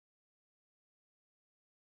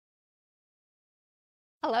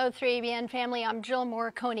Hello, 3ABN family. I'm Jill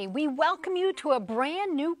Morricone. We welcome you to a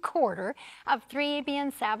brand new quarter of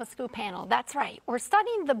 3ABN Sabbath School panel. That's right. We're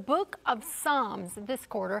studying the book of Psalms this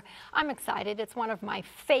quarter. I'm excited. It's one of my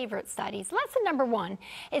favorite studies. Lesson number 1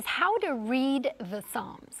 is how to read the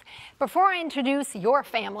Psalms. Before I introduce your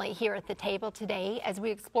family here at the table today as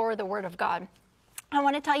we explore the Word of God, I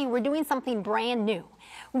want to tell you we're doing something brand new.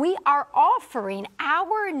 We are offering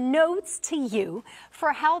our notes to you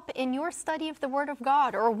for help in your study of the Word of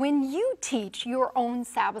God or when you teach your own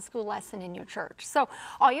Sabbath school lesson in your church. So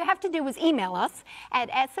all you have to do is email us at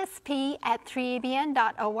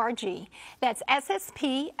ssp@3abn.org. That's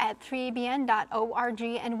ssp@3abn.org,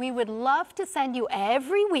 and we would love to send you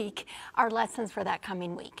every week our lessons for that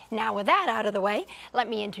coming week. Now with that out of the way, let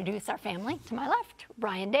me introduce our family. To my left,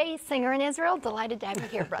 Brian Day, singer in Israel. Delighted to have you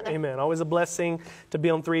here, brother. Amen. Always a blessing to be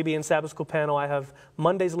on 3ABN Sabbath School panel. I have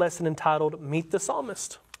Monday's lesson entitled Meet the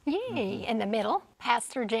Psalmist. Yay. In the middle,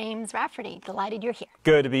 Pastor James Rafferty. Delighted you're here.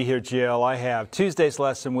 Good to be here, Jill. I have Tuesday's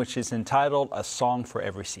lesson, which is entitled A Song for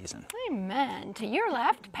Every Season. Amen. To your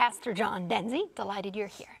left, Pastor John Denzi. Delighted you're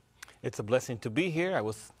here. It's a blessing to be here. I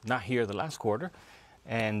was not here the last quarter.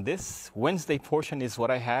 And this Wednesday portion is what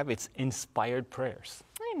I have. It's inspired prayers.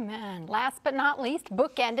 Amen. Last but not least,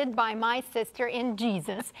 bookended by my sister in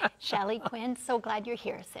Jesus, Shelley Quinn. So glad you're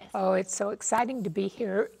here, sis. Oh, it's so exciting to be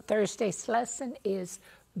here. Thursday's lesson is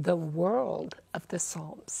the world of the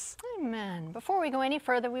Psalms. Amen. Before we go any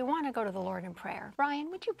further, we want to go to the Lord in prayer. Brian,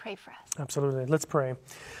 would you pray for us? Absolutely. Let's pray.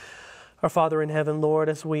 Our Father in heaven, Lord,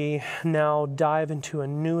 as we now dive into a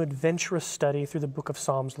new adventurous study through the book of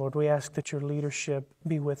Psalms, Lord, we ask that your leadership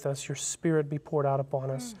be with us, your Spirit be poured out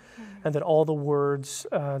upon us, and that all the words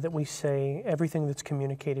that we say, everything that's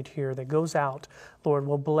communicated here that goes out, Lord,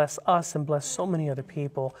 will bless us and bless so many other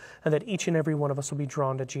people, and that each and every one of us will be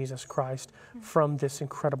drawn to Jesus Christ from this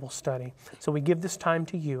incredible study. So we give this time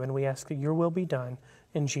to you, and we ask that your will be done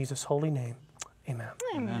in Jesus' holy name. Amen.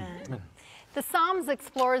 Amen. Amen. The Psalms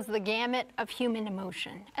explores the gamut of human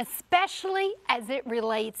emotion, especially as it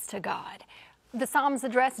relates to God. The Psalms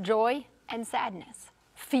address joy and sadness,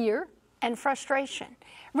 fear and frustration,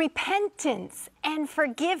 repentance and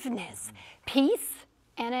forgiveness, peace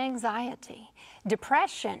and anxiety,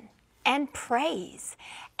 depression and praise.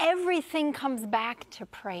 Everything comes back to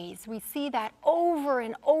praise. We see that over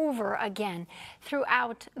and over again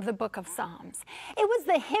throughout the book of Psalms. It was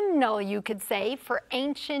the hymnal, you could say, for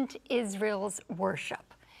ancient Israel's worship.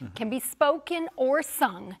 Can be spoken or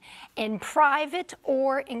sung in private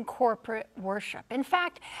or in corporate worship. In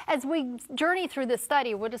fact, as we journey through this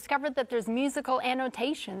study, we'll discover that there's musical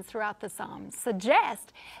annotations throughout the Psalms,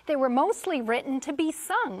 suggest they were mostly written to be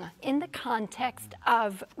sung in the context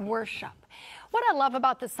of worship. What I love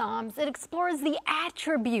about the Psalms, it explores the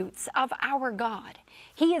attributes of our God.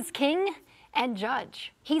 He is King and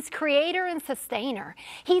Judge. He's Creator and Sustainer.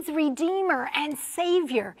 He's Redeemer and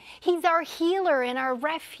Savior. He's our healer and our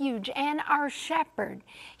refuge and our shepherd.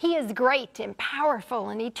 He is great and powerful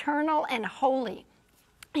and eternal and holy.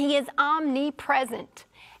 He is omnipresent,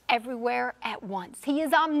 everywhere at once. He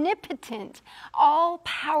is omnipotent,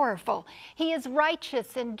 all-powerful. He is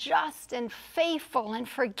righteous and just and faithful and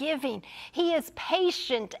forgiving. He is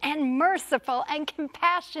patient and merciful and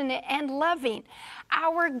compassionate and loving.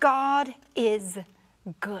 Our God is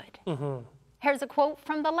good. Here's a quote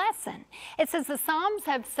from the lesson. It says, the Psalms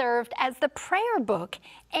have served as the prayer book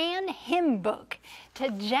and hymn book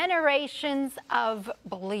to generations of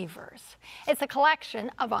believers. It's a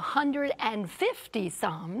collection of 150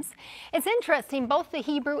 Psalms. It's interesting, both the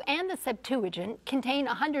Hebrew and the Septuagint contain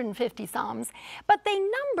 150 Psalms, but they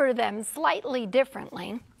number them slightly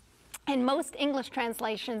differently. And most English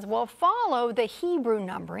translations will follow the Hebrew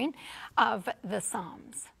numbering of the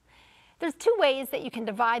Psalms. There's two ways that you can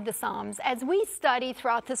divide the Psalms. As we study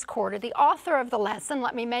throughout this quarter, the author of the lesson,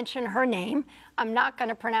 let me mention her name. I'm not going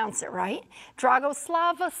to pronounce it right.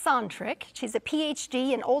 Dragoslava Sontric. She's a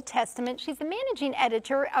PhD in Old Testament. She's the managing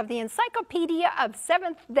editor of the Encyclopedia of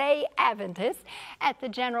Seventh-day Adventists at the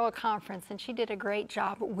General Conference, and she did a great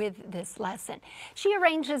job with this lesson. She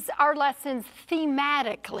arranges our lessons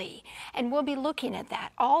thematically, and we'll be looking at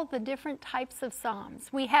that, all the different types of Psalms.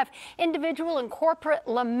 We have individual and corporate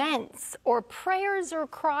laments, or prayers or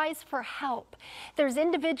cries for help. There's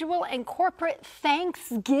individual and corporate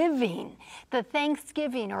thanksgiving, the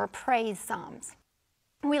thanksgiving or praise Psalms.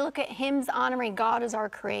 We look at hymns honoring God as our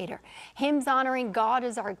creator, hymns honoring God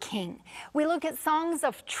as our king. We look at songs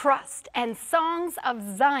of trust and songs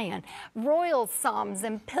of Zion, royal psalms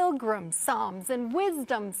and pilgrim psalms and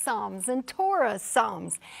wisdom psalms and Torah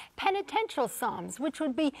psalms, penitential psalms, which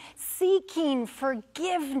would be seeking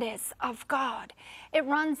forgiveness of God. It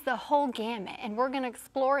runs the whole gamut, and we're going to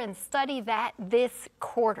explore and study that this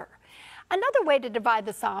quarter. Another way to divide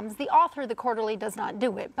the Psalms, the author of the quarterly does not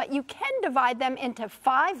do it, but you can divide them into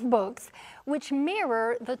 5 books which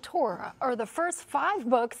mirror the Torah, or the first 5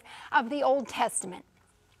 books of the Old Testament.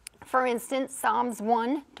 For instance, Psalms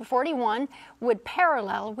 1 to 41 would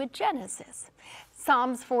parallel with Genesis.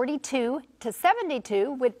 Psalms 42 to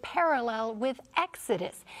 72 would parallel with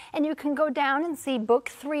Exodus. And you can go down and see book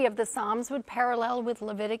 3 of the Psalms would parallel with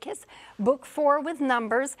Leviticus, book 4 with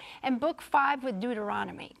Numbers, and book 5 with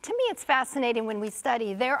Deuteronomy. To me, it's fascinating when we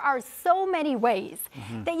study. There are so many ways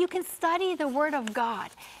that you can study the Word of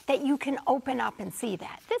God, that you can open up and see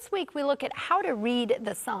that. This week, we look at how to read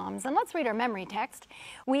the Psalms. And let's read our memory text.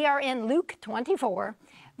 We are in Luke 24,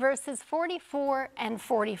 verses 44 and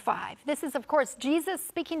 45. This is, of course, Jesus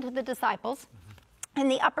speaking to the disciples in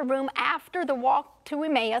the upper room after the walk to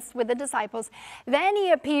Emmaus with the disciples. Then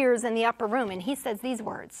he appears in the upper room and he says these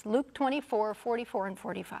words, Luke 24, 44 and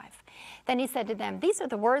 45. Then he said to them, "These are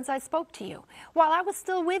the words I spoke to you while I was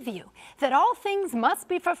still with you, that all things must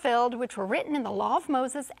be fulfilled which were written in the law of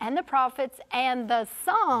Moses and the prophets and the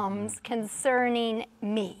Psalms concerning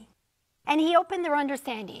me." And he opened their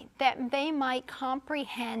understanding that they might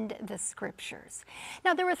comprehend the scriptures.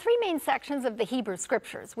 Now, there were 3 main sections of the Hebrew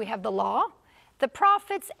scriptures. We have the law, the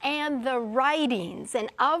prophets, and the writings.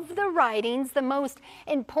 And of the writings, the most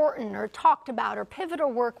important or talked about or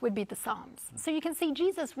pivotal work would be the Psalms. So you can see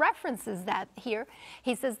Jesus references that here.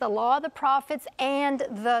 He says the law, the prophets, and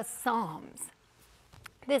the Psalms.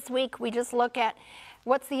 This week, we just look at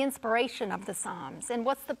what's the inspiration of the Psalms and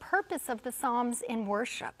what's the purpose of the Psalms in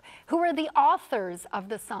worship? Who are the authors of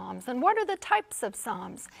the Psalms and what are the types of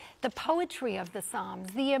Psalms? The poetry of the Psalms,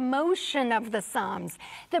 the emotion of the Psalms,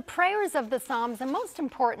 the prayers of the Psalms, and most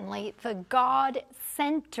importantly, the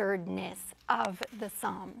God-centeredness of the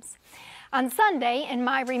Psalms. On Sunday, in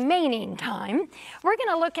my remaining time, we're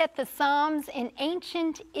going to look at the Psalms in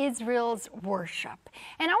ancient Israel's worship.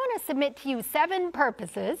 And I want to submit to you 7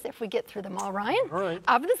 purposes, if we get through them all, Ryan,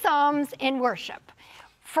 of the Psalms in worship.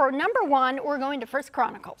 For number 1, we're going to 1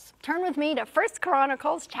 Chronicles. Turn with me to 1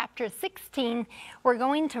 Chronicles chapter 16. We're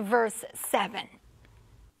going to verse 7.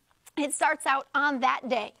 It starts out on that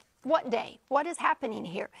day. What day? What is happening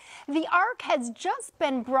here? The ark has just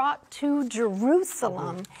been brought to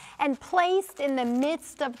Jerusalem and placed in the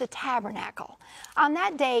midst of the tabernacle. On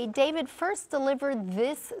that day, David first delivered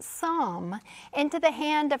this psalm into the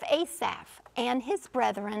hand of Asaph and his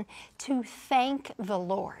brethren to thank the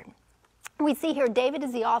Lord. We see here David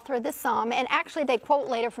is the author of this psalm, and actually they quote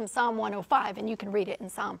later from Psalm 105, and you can read it in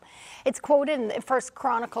Psalm. It's quoted in 1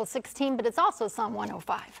 Chronicles 16, but it's also Psalm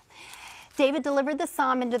 105. David delivered the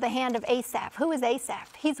psalm into the hand of Asaph. Who is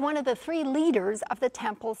Asaph? He's one of the 3 leaders of the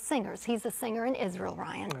temple singers. He's a singer in Israel,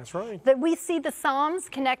 Ryan. That's right. That we see the psalms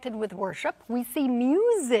connected with worship. We see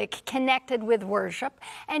music connected with worship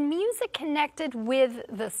and music connected with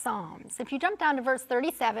the psalms. If you jump down to verse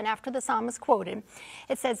 37 after the psalm is quoted,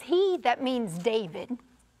 it says, "He," that means David,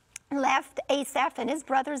 "left Asaph and his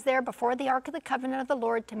brothers there before the ark of the covenant of the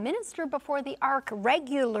Lord to minister before the ark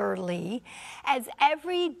regularly as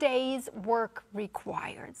every day's work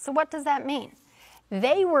required." So what does that mean?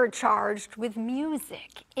 They were charged with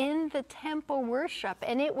music in the temple worship,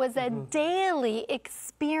 and it was a daily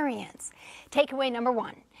experience. Takeaway number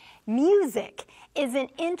 1, music is an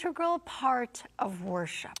integral part of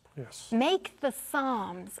worship. Yes. Make the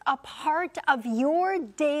Psalms a part of your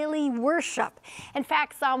daily worship. In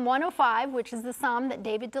fact, Psalm 105, which is the psalm that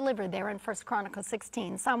David delivered there in 1 Chronicles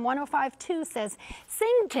 16, Psalm 105:2 says,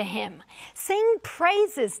 "Sing to him, sing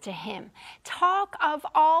praises to him, talk of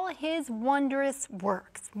all his wondrous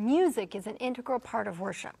works." Music is an integral part of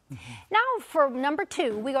worship. Now for number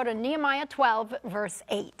 2, we go to Nehemiah 12, verse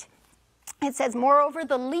 8. It says, "Moreover,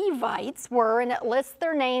 the Levites were," and it lists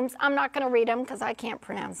their names. I'm not going to read them because I can't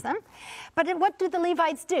pronounce them. But what do the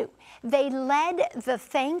Levites do? They led the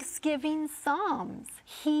thanksgiving psalms,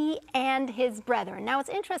 he and his brethren. Now, it's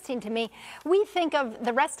interesting to me. We think of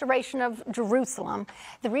the restoration of Jerusalem,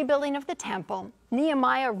 the rebuilding of the temple,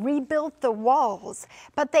 Nehemiah rebuilt the walls,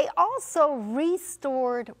 but they also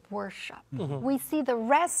restored worship. We see the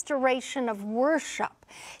restoration of worship.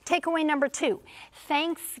 Takeaway number 2,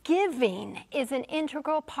 thanksgiving is an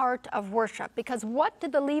integral part of worship, because what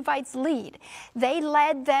did the Levites lead? They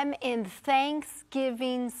led them in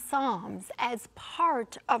thanksgiving psalms as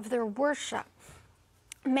part of their worship.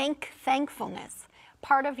 Make thankfulness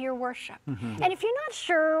part of your worship. And if you're not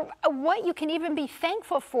sure what you can even be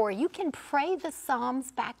thankful for, you can pray the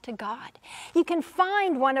Psalms back to God. You can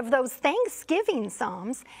find one of those Thanksgiving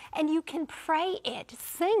Psalms and you can pray it,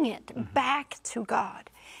 sing it back to God.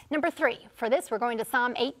 Number 3, for this we're going to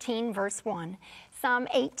Psalm 18, verse 1. Psalm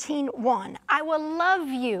 18:1. I will love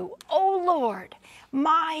you, O Lord,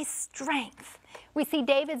 my strength. We see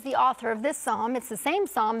David's the author of this psalm. It's the same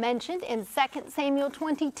psalm mentioned in 2 Samuel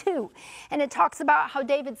 22. And it talks about how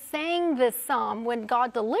David sang this psalm when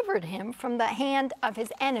God delivered him from the hand of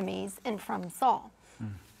his enemies and from Saul.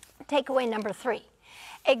 Takeaway number 3.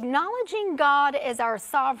 Acknowledging God as our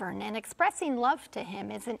sovereign and expressing love to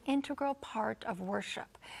him is an integral part of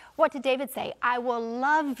worship. What did David say? I will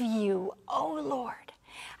love you, O Lord.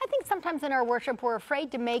 I think sometimes in our worship we're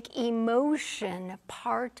afraid to make emotion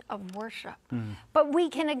part of worship. But we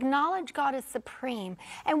can acknowledge God as supreme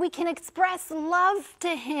and we can express love to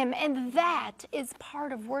him, and that is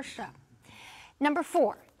part of worship. Number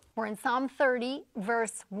 4, we're in Psalm 30,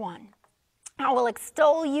 verse 1. I will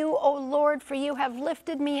extol you, O Lord, for you have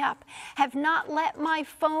lifted me up, have not let my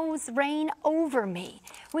foes reign over me.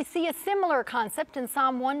 We see a similar concept in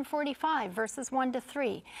Psalm 145, verses 1 to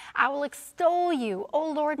 3. I will extol you,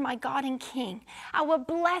 O Lord, my God and King. I will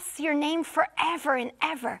bless your name forever and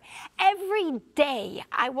ever. Every day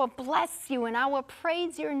I will bless you and I will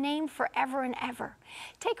praise your name forever and ever.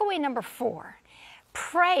 Takeaway number 4.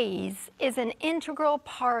 Praise is an integral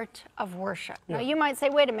part of worship. Now, you might say,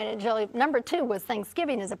 wait a minute, Jill, number 2 was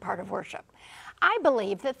Thanksgiving as a part of worship. I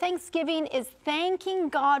believe that Thanksgiving is thanking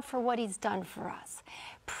God for what he's done for us.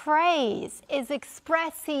 Praise is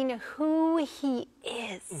expressing who he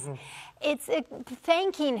is. It's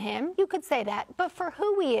thanking him, you could say that, but for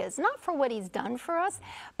who he is, not for what he's done for us,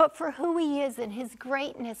 but for who he is and his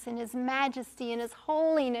greatness and his majesty and his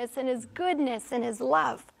holiness and his goodness and his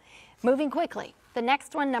love. Moving quickly. The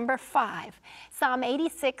next one, number 5, Psalm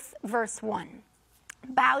 86, verse 1.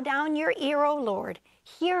 Bow down your ear, O Lord,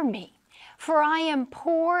 hear me, for I am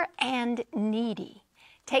poor and needy.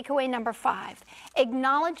 Takeaway number 5,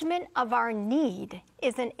 acknowledgement of our need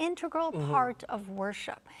is an integral part of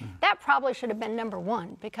worship. That probably should have been number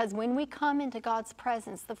 1, because when we come into God's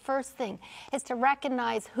presence, the first thing is to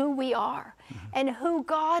recognize who we are and who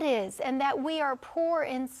God is, and that we are poor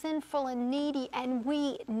and sinful and needy, and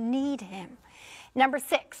we need him. Number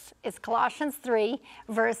 6 is Colossians 3,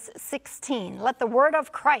 verse 16. Let the word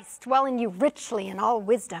of Christ dwell in you richly in all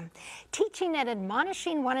wisdom, teaching and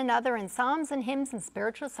admonishing one another in psalms and hymns and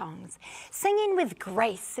spiritual songs, singing with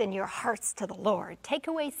grace in your hearts to the Lord.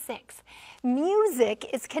 Takeaway 6, music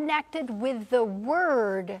is connected with the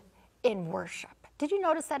word in worship. Did you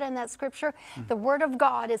notice that in that scripture? The word of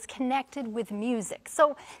God is connected with music.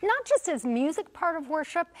 So not just is music part of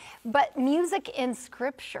worship, but music in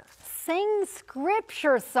scripture. Sing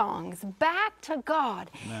scripture songs back to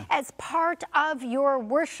God as part of your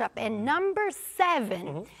worship. And number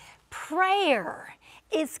 7, prayer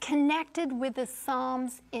is connected with the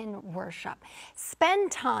Psalms in worship.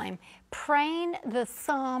 Spend time praying the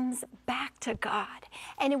Psalms back to God,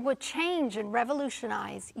 and it will change and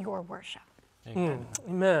revolutionize your worship. Amen.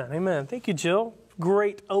 Amen. Thank you, Jill.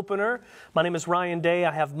 Great opener. My name is Ryan Day.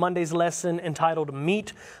 I have Monday's lesson entitled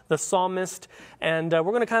Meet the Psalmist. And we're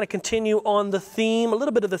going to kind of continue on the theme, a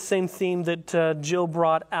little bit of the same theme that Jill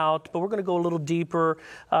brought out, but we're going to go a little deeper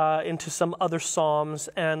into some other Psalms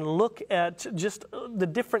and look at just the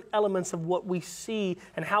different elements of what we see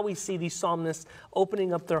and how we see these psalmists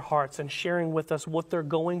opening up their hearts and sharing with us what they're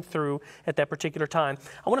going through at that particular time.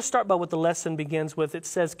 I want to start by what the lesson begins with. It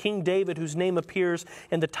says, King David, whose name appears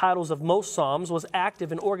in the titles of most Psalms, was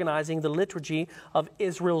active in organizing the liturgy of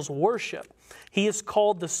Israel's worship. He is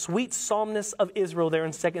called the sweet psalmist of Israel there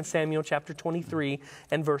in 2 Samuel chapter 23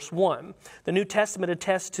 and verse 1. The New Testament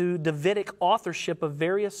attests to Davidic authorship of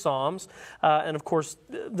various psalms. And of course,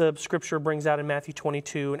 the scripture brings out in Matthew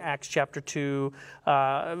 22 and Acts chapter 2,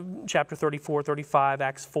 chapter 34, 35,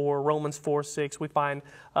 Acts 4, Romans 4, 6. We find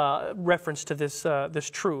reference to this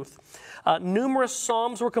truth. Numerous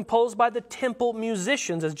psalms were composed by the temple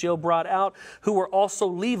musicians, as Jill brought out, who were also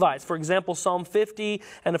Levites. For example, Psalm 50,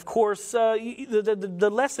 and of course, the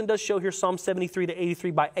lesson does show here Psalm 73 to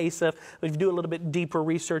 83 by Asaph. If you do a little bit deeper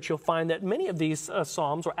research, you'll find that many of these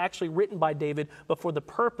psalms were actually written by David, but for the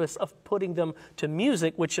purpose of putting them to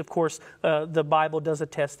music, which of course the Bible does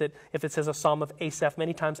attest that if it says a psalm of Asaph,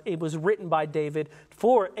 many times it was written by David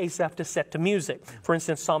for Asaph to set to music. For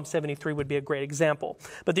instance, Psalm 73 would be a great example.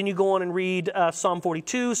 But then you go on and read Psalm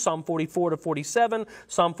 42, Psalm 44 to 47,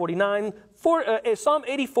 Psalm 49, Psalm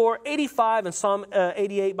 84, 85, and Psalm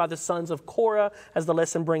 88 by the sons of Korah, as the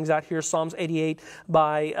lesson brings out here. Psalms 88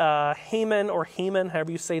 by Heman, or Heman,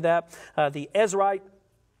 however you say that, the Ezrite.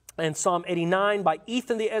 And Psalm 89 by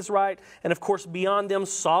Ethan the Ezrite. And of course, beyond them,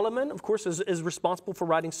 Solomon, of course, is responsible for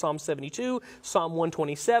writing Psalm 72, Psalm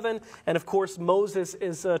 127. And of course, Moses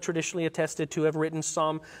is traditionally attested to have written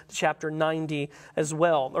Psalm chapter 90 as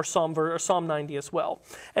well, or Psalm 90 as well.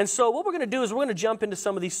 And so what we're going to do is we're going to jump into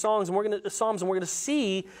some of these songs, and we're going to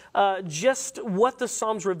see just what the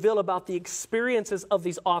Psalms reveal about the experiences of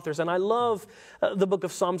these authors. And I love the book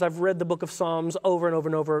of Psalms. I've read the book of Psalms over and over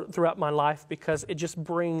and over throughout my life because it just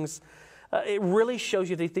brings it really shows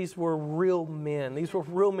you that these were real men. These were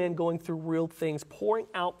real men going through real things, pouring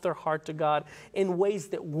out their heart to God in ways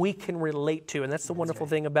that we can relate to. And that's the wonderful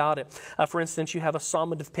thing about it. For instance, you have a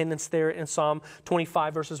psalm of dependence there in Psalm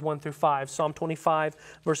 25, verses 1 through 5. Psalm 25,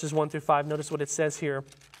 verses 1 through 5. Notice what it says here.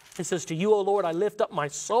 It says, "To you, O Lord, I lift up my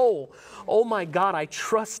soul. O my God, I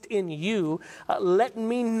trust in you. Let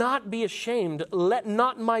me not be ashamed. Let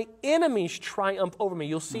not my enemies triumph over me."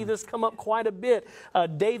 You'll see this come up quite a bit.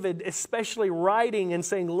 David especially writing and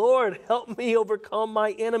saying, "Lord, help me overcome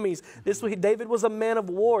my enemies." David was a man of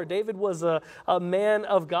war. David was a man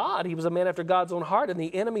of God. He was a man after God's own heart, and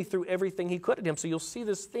the enemy threw everything he could at him. So you'll see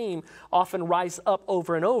this theme often rise up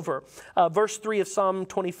over and over. Verse 3 of Psalm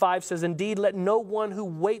 25 says, "Indeed, let no one who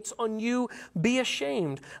waits on you be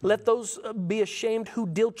ashamed. Let those be ashamed who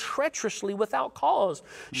deal treacherously without cause.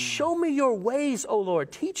 Show me your ways, O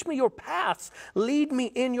Lord. Teach me your paths. Lead me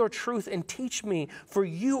in your truth and teach me, for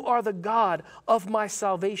you are the God of my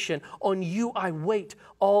salvation. On you I wait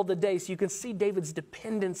all the day." So you can see David's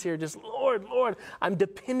dependence here. Just, Lord, Lord, I'm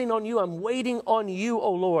depending on you. I'm waiting on you,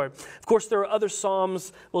 O Lord. Of course, there are other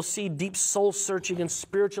psalms. We'll see deep soul searching and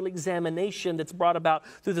spiritual examination that's brought about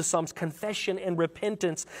through the psalms, confession and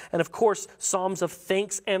repentance. And of course, psalms of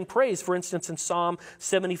thanks and praise. For instance, in Psalm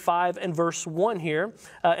 75 and verse 1 here,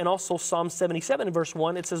 and also Psalm 77 and verse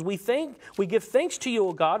 1, it says, we give thanks to you,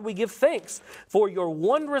 O God. We give thanks, for your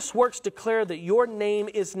wondrous works declare that your name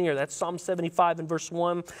is near. That's Psalm 75 and verse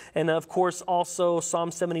 1. And of course, also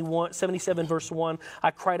Psalm 77 verse 1,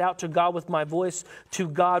 "I cried out to God with my voice. To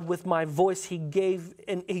God with my voice he gave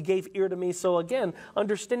ear to me." So again,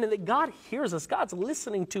 understanding that God hears us. God's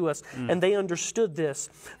listening to us. And they understood this.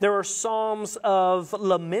 There are psalms of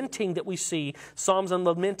lamenting that we see. Psalms on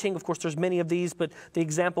lamenting, of course, there's many of these, but the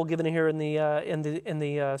example given here in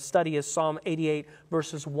the study is Psalm 88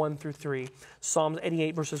 verses 1 through 3. Psalm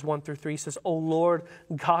 88 verses 1 through 3 says, "O Lord,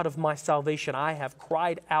 God of my salvation, I have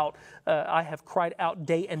cried out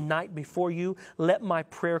day and night before you. Let my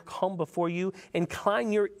prayer come before you.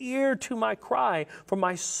 Incline your ear to my cry, for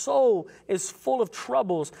my soul is full of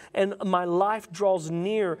troubles, and my life draws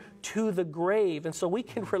near to the grave." And so we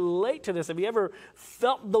can relate to this. Have you ever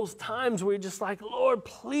felt those times where you're just like, "Lord,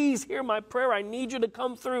 please hear my prayer. I need you to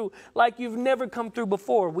come through like you've never come through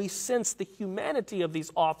before." We sense the humanity of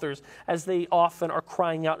these authors as they often are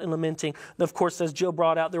crying out and lamenting. And of course, as Joe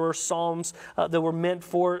brought out, there were psalms that were meant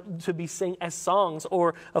to be sung as songs,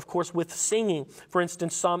 or of course with singing. For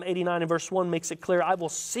instance, Psalm 89 and verse 1 makes it clear, "I will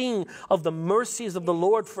sing of the mercies of the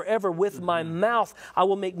Lord forever. With my mouth I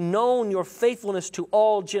will make known your faithfulness to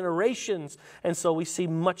all generations." And so we see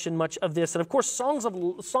much and much of this. And of course, psalms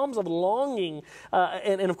of longing,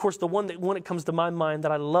 and of course the one that comes to my mind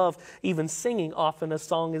that I love even singing often a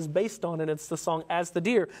song is based on, and it's the song "As the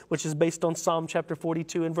Deer," which is based on Psalm chapter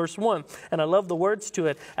 42 and verse 1. And I love the words to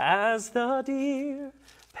it. "As the deer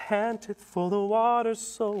panteth for the water,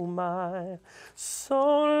 so my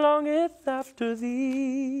soul longeth after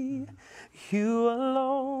thee. You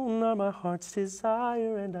alone are my heart's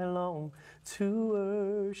desire, and I long to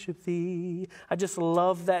worship thee." I just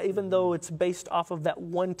love that, even though it's based off of that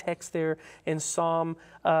one text there in Psalm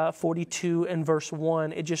 42 and verse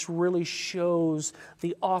 1. It just really shows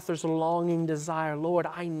the author's longing desire. Lord,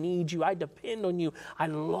 I need you. I depend on you. I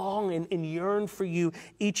long and yearn for you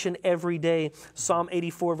each and every day. Psalm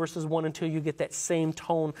 84 verses 1 and 2, you get that same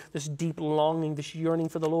tone, this deep longing, this yearning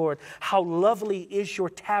for the Lord. "How lovely is your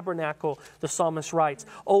tabernacle," the psalmist writes.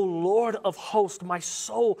 "O Lord of hosts, my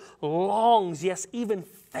soul longs, yes, even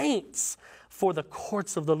faints for the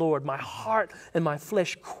courts of the Lord. My heart and my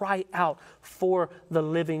flesh cry out for the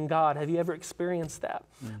living God. Have you ever experienced that?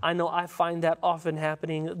 I know I find that often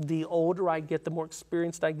happening. The older I get, the more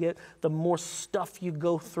experienced I get, the more stuff you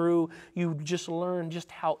go through. You just learn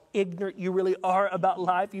just how ignorant you really are about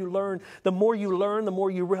life. You learn, the more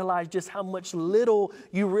you realize just how much little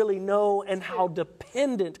you really know and how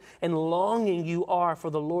dependent and longing you are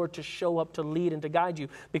for the Lord to show up, to lead, and to guide you.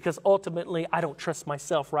 Because ultimately, I don't trust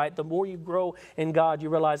myself, right? The more you grow in God, you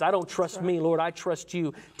realize, I don't trust me, Lord, I trust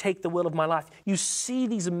you. Take the will of my life. You see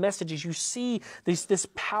these messages, you see this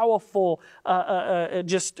powerful,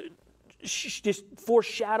 just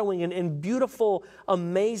foreshadowing and beautiful,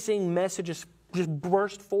 amazing messages just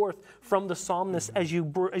burst forth from the psalmist as you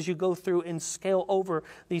go through and scale over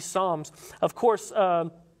these psalms. Of course,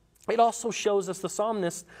 it also shows us the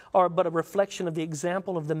psalmists are but a reflection of the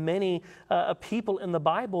example of the many people in the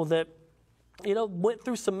Bible that went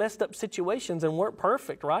through some messed up situations and weren't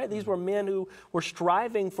perfect, right? These were men who were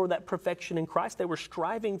striving for that perfection in Christ. They were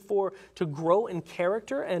striving to grow in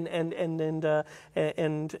character and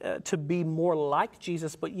to be more like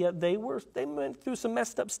Jesus, but yet they went through some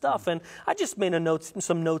messed up stuff. And I just made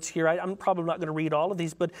some notes here. I'm probably not going to read all of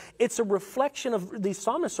these, but it's a reflection of these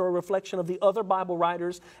psalmists are a reflection of the other Bible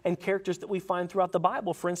writers and characters that we find throughout the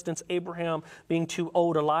Bible. For instance, Abraham being too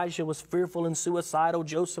old, Elijah was fearful and suicidal,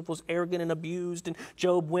 Joseph was arrogant and abused, and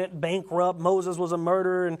Job went bankrupt. Moses was a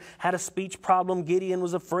murderer and had a speech problem. Gideon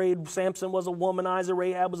was afraid. Samson was a womanizer.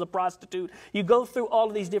 Rahab was a prostitute. You go through all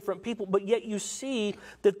of these different people, but yet you see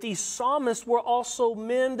that these psalmists were also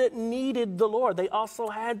men that needed the Lord. They also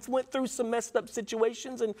went through some messed up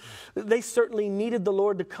situations, and they certainly needed the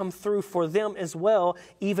Lord to come through for them as well,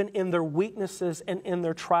 even in their weaknesses and in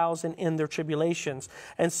their trials and in their tribulations.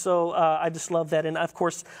 And so I just love that. And of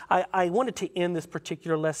course, I wanted to end this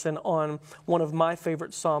particular lesson on one of my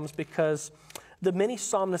favorite psalms because the many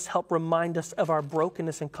psalmists help remind us of our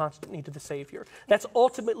brokenness and constant need of the Savior. That's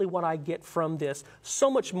ultimately what I get from this, so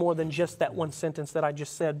much more than just that one sentence that I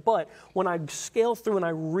just said. But when I scale through and I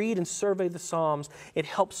read and survey the Psalms, it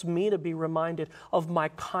helps me to be reminded of my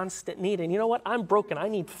constant need. And you know what? I'm broken. I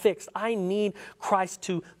need fixed. I need Christ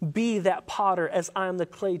to be that potter as I am the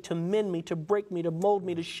clay, to mend me, to break me, to mold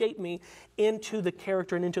me, to shape me into the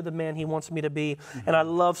character and into the man He wants me to be. And I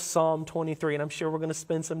love Psalm 23, and I'm sure we're going to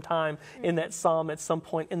spend some time in that psalm at some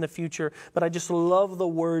point in the future. But I just love the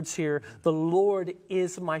words here. The Lord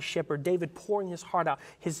is my shepherd. David pouring his heart out,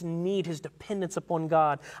 his need, his dependence upon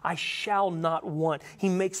God. I shall not want. He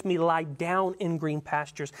makes me lie down in green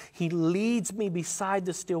pastures. He leads me beside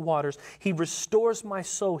the still waters. He restores my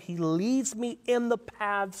soul. He leads me in the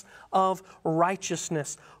paths of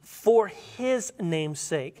righteousness for His name's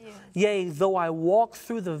sake. Yes. Yea, though I walk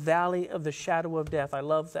through the valley of the shadow of death. I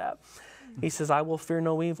love that. He says, I will fear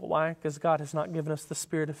no evil. Why? Because God has not given us the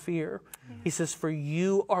spirit of fear. He says, for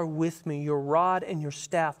you are with me, your rod and your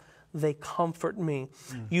staff, they comfort me.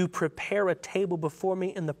 You prepare a table before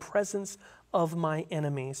me in the presence of my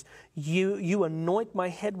enemies. You anoint my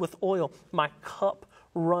head with oil. My cup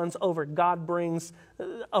runs over. God brings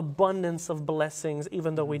abundance of blessings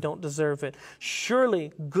even though we don't deserve it.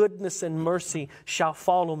 Surely goodness and mercy shall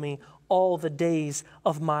follow me all the days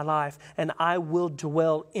of my life, and I will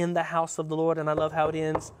dwell in the house of the Lord. And I love how it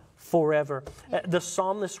ends. Forever. The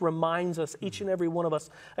psalmist reminds us, each and every one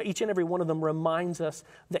of them reminds us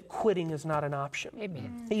that quitting is not an option.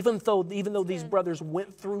 Amen. Even though these brothers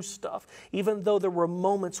went through stuff, even though there were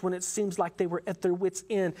moments when it seems like they were at their wits'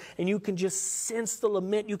 end, and you can just sense the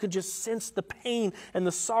lament, you can just sense the pain and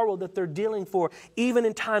the sorrow that they're dealing for, even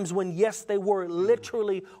in times when, yes, they were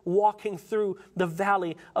literally walking through the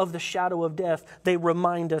valley of the shadow of death, they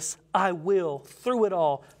remind us, I will, through it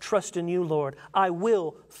all, trust in you, Lord. I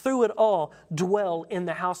will, through it all, dwell in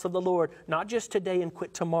the house of the Lord, not just today and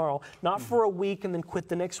quit tomorrow, not for a week and then quit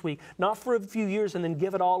the next week, not for a few years and then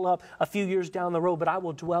give it all up a few years down the road, but I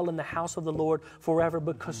will dwell in the house of the Lord forever,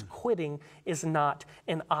 because quitting is not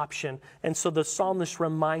an option. And so the psalmists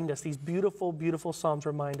remind us, these beautiful, beautiful psalms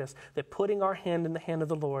remind us that putting our hand in the hand of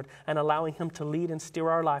the Lord and allowing Him to lead and steer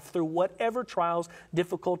our life through whatever trials,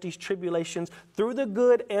 difficulties, tribulations, through the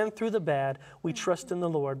good and through the bad, we trust in the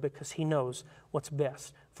Lord because He knows what's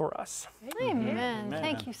best for us. Amen. Amen.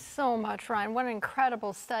 Thank you so much, Ryan. What an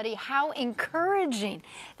incredible study. How encouraging.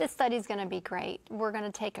 This study is going to be great. We're going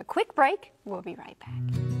to take a quick break. We'll be right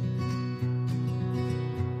back.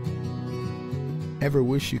 Ever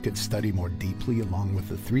wish you could study more deeply along with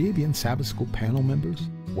the 3ABN Sabbath School panel members?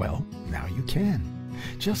 Well, now you can.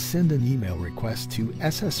 Just send an email request to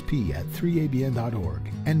ssp@3abn.org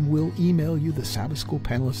and we'll email you the Sabbath School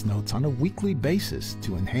Panelist Notes on a weekly basis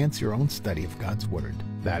to enhance your own study of God's Word.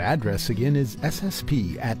 That address again is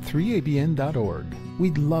ssp@3abn.org.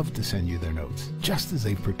 We'd love to send you their notes, just as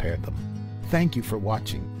they've prepared them. Thank you for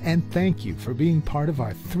watching, and thank you for being part of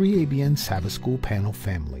our 3ABN Sabbath School Panel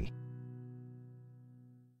family.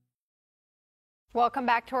 Welcome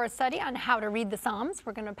back to our study on how to read the Psalms.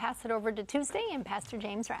 We're going to pass it over to Tuesday and Pastor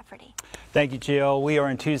James Rafferty. Thank you, Jill. We are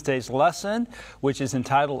in Tuesday's lesson, which is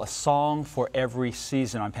entitled A Song for Every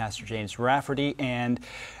Season. I'm Pastor James Rafferty. And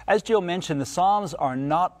as Jill mentioned, the Psalms are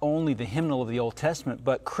not only the hymnal of the Old Testament,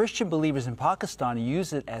 but Christian believers in Pakistan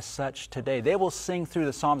use it as such today. They will sing through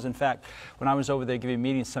the Psalms. In fact, when I was over there giving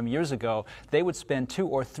meetings some years ago, they would spend 2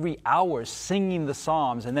 or 3 hours singing the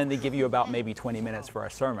Psalms, and then they give you about maybe 20 minutes for our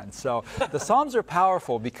sermon. So the Psalms are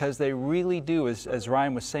powerful because they really do, as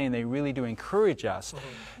Ryan was saying, they really do encourage us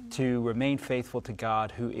to remain faithful to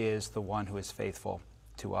God, who is the one who is faithful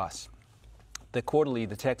to us. The quarterly,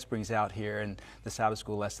 the text brings out here in the Sabbath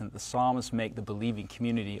School lesson that the Psalms make the believing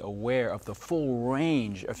community aware of the full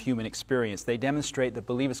range of human experience. They demonstrate that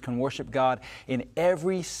believers can worship God in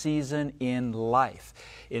every season in life.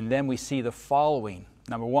 In them we see the following.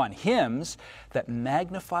 Number 1, hymns that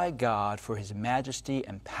magnify God for His majesty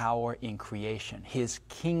and power in creation, His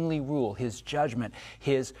kingly rule, His judgment,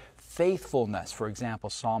 His faithfulness. For example,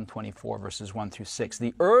 Psalm 24, verses 1 through 6.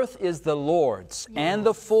 The earth is the Lord's, and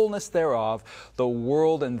the fullness thereof, the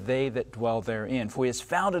world and they that dwell therein. For He has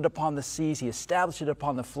founded upon the seas, He established it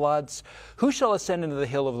upon the floods. Who shall ascend into the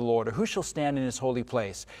hill of the Lord, or who shall stand in His holy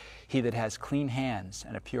place? He that has clean hands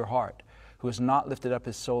and a pure heart, who has not lifted up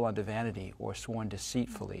his soul unto vanity or sworn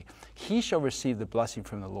deceitfully, he shall receive the blessing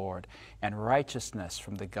from the Lord and righteousness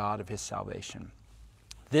from the God of his salvation.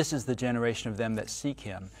 This is the generation of them that seek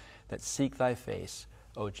Him, that seek Thy face,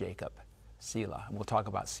 O Jacob. Selah. And we'll talk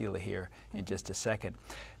about Selah here in just a second.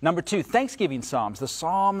 Number 2, Thanksgiving Psalms. The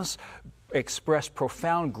Psalms express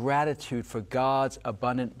profound gratitude for God's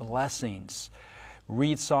abundant blessings.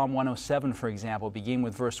 Read Psalm 107, for example. Begin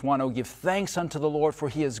with verse 1. Oh, give thanks unto the Lord, for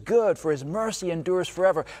He is good, for His mercy endures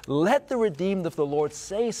forever. Let the redeemed of the Lord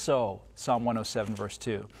say so. Psalm 107, verse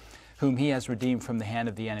 2. Whom He has redeemed from the hand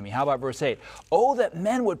of the enemy. How about verse 8? Oh, that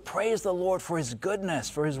men would praise the Lord for His goodness,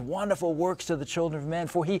 for His wonderful works to the children of men,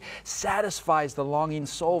 for He satisfies the longing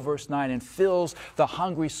soul, verse 9, and fills the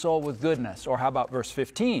hungry soul with goodness. Or how about verse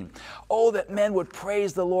 15? Oh, that men would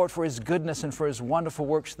praise the Lord for His goodness and for His wonderful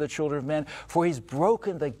works to the children of men, for He's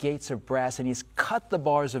broken the gates of brass and He's cut the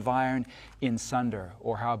bars of iron in sunder.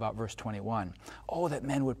 Or how about verse 21? Oh, that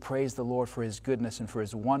men would praise the Lord for His goodness and for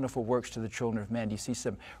His wonderful works to the children of men. Do you see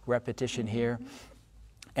some repetition here?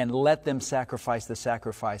 And let them sacrifice the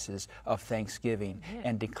sacrifices of thanksgiving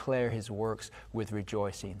and declare His works with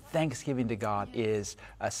rejoicing. Thanksgiving to God is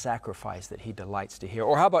a sacrifice that He delights to hear.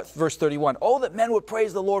 Or how about verse 31? Oh, that men would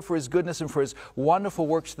praise the Lord for His goodness and for His wonderful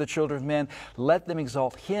works to the children of men. Let them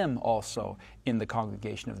exalt Him also in the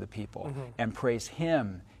congregation of the people and praise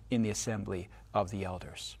Him in the assembly of the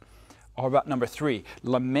elders. Or about number 3,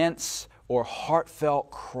 laments or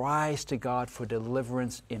heartfelt cries to God for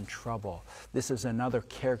deliverance in trouble. This is another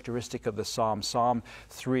characteristic of the Psalm. Psalm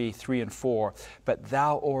 3, 3 and 4. But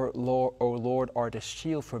Thou, O Lord, art a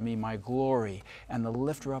shield for me, my glory, and the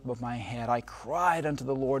lifter up of my head. I cried unto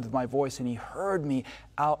the Lord with my voice, and He heard me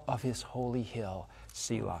out of His holy hill.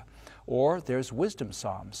 Selah. Or there's wisdom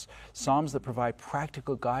psalms, psalms that provide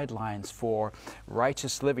practical guidelines for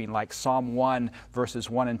righteous living, like Psalm 1, verses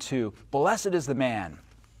 1 and 2. Blessed is the man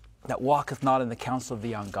that walketh not in the counsel of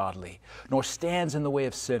the ungodly, nor stands in the way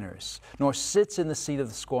of sinners, nor sits in the seat of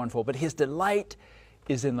the scornful, but his delight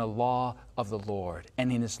is in the law of the Lord,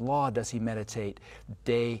 and in His law does he meditate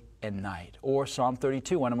day and night. Or Psalm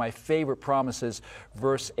 32, one of my favorite promises,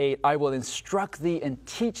 verse 8, I will instruct thee and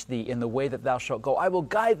teach thee in the way that thou shalt go. I will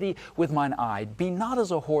guide thee with mine eye. Be not as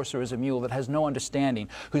a horse or as a mule that has no understanding,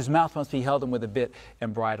 whose mouth must be held in with a bit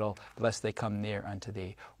and bridle, lest they come near unto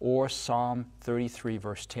thee. Or Psalm 33,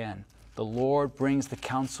 verse 10. The Lord brings the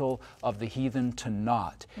counsel of the heathen to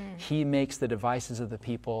naught. He makes the devices of the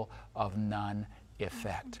people of none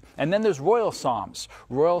effect. And then there's royal psalms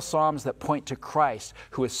that point to Christ,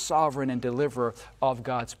 who is sovereign and deliverer of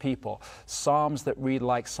God's people. Psalms that read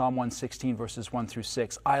like Psalm 116, verses 1 through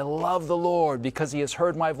 6. I love the Lord because He has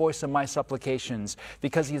heard my voice and my supplications,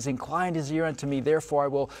 because He has inclined His ear unto me. Therefore I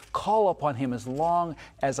will call upon Him as long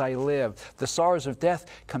as I live. The sorrows of death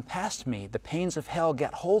compassed me. The pains of hell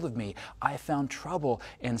gat hold of me. I found trouble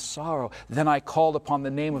and sorrow. Then I called upon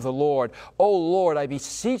the name of the Lord. O Lord, I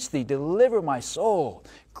beseech Thee, deliver my soul. Behold,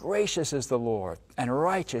 gracious is the Lord, and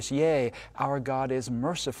righteous, yea, our God is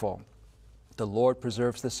merciful. The Lord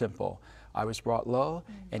preserves the simple. I was brought low,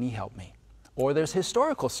 and he helped me. Or there's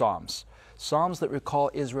historical psalms. Psalms that recall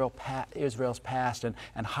Israel's past and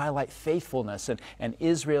highlight faithfulness and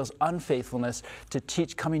Israel's unfaithfulness, to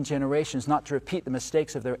teach coming generations not to repeat the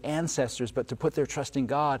mistakes of their ancestors, but to put their trust in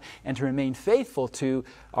God and to remain faithful to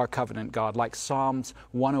our covenant God, like Psalms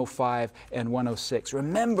 105 and 106.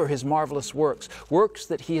 Remember his marvelous works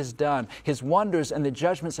that he has done, his wonders and the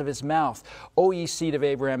judgments of his mouth. O ye seed of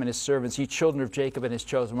Abraham and his servants, ye children of Jacob and his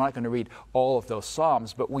chosen. We're not going to read all of those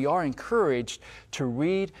Psalms, but we are encouraged to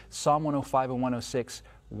read Psalm 105 and 106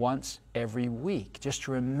 once every week, just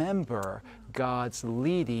to remember God's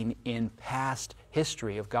leading in past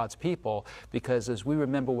history of God's people, because as we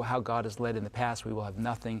remember how God has led in the past, we will have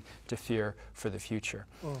nothing to fear for the future.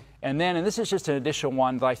 And then, and this is just an additional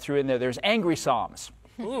one that I threw in there, there's angry Psalms.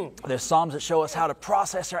 There's Psalms that show us how to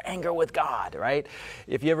process our anger with God, right?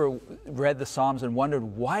 If you ever read the Psalms and wondered,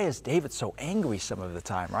 why is David so angry some of the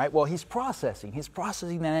time, right? Well, he's processing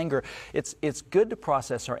that anger. It's good to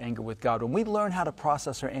process our anger with God. When we learn how to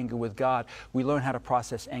process our anger with God, we learn how to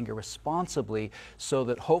process anger responsibly, so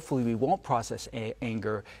that hopefully we won't process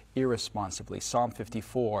anger irresponsibly. Psalm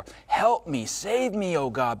 54, help me, save me, O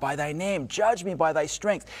God, by thy name, judge me by thy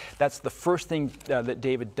strength. That's the first thing that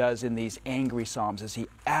David does in these angry Psalms, is he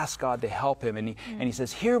asks God to help him, and he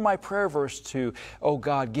says, hear my prayer, verse 2, O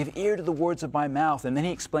God, give ear to the words of my mouth. And then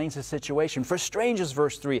he explains the situation. For strangers,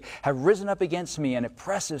 verse 3, have risen up against me, and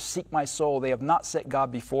oppressive seek my soul. They have not set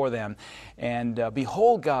God before them. And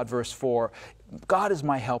behold, God, verse 4, God is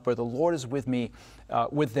my helper, the Lord is with me,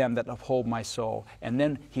 with them that uphold my soul. And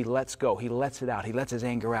then he lets go, he lets it out, he lets his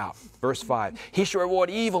anger out. Verse 5, he shall reward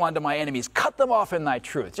evil unto my enemies, cut them off in thy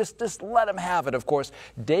truth. Just let him have it. Of course,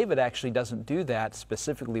 David actually doesn't do that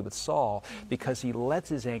specifically with Saul, because he lets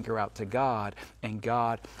his anger out to God, and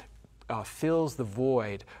God fills the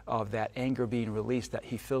void of that anger being released, that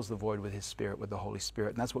he fills the void with his Spirit, with the Holy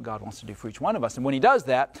Spirit. And that's what God wants to do for each one of us. And when he does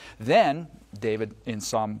that, then David in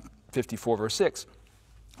Psalm 54, verse 6,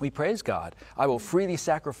 we praise God. I will freely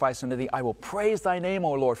sacrifice unto thee. I will praise thy name,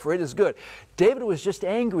 O Lord, for it is good. David was just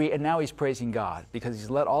angry, and now he's praising God, because he's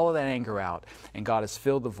let all of that anger out, and God has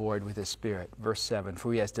filled the void with his Spirit. Verse 7,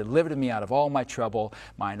 for he has delivered me out of all my trouble.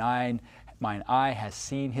 Mine eye has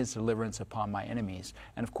seen his deliverance upon my enemies.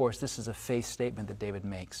 And of course, this is a faith statement that David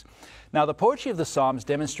makes. Now, the poetry of the Psalms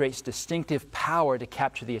demonstrates distinctive power to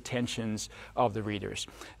capture the attentions of the readers.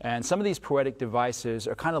 And some of these poetic devices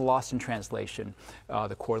are kind of lost in translation,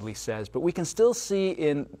 the Quarterly says, but we can still see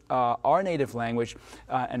in our native language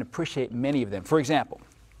and appreciate many of them. For example,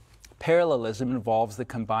 parallelism involves the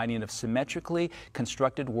combining of symmetrically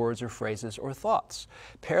constructed words or phrases or thoughts.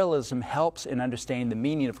 Parallelism helps in understanding the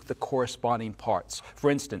meaning of the corresponding parts. For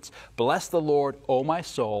instance, bless the Lord, O my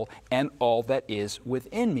soul, and all that is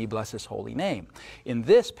within me, bless his holy name. In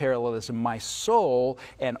this parallelism, my soul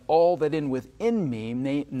and all that is within me,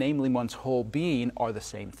 namely one's whole being, are the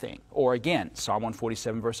same thing. Or again, Psalm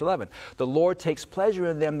 147, verse 11, the Lord takes pleasure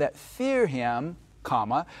in them that fear him,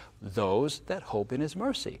 comma, those that hope in his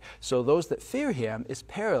mercy. So those that fear him is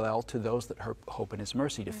parallel to those that hope in his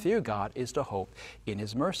mercy. To fear God is to hope in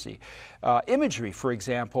his mercy. Imagery, for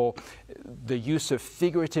example, the use of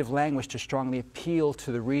figurative language to strongly appeal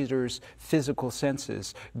to the reader's physical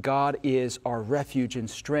senses. God is our refuge and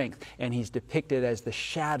strength, and he's depicted as the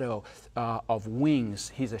shadow of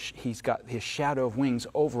wings. He's got his shadow of wings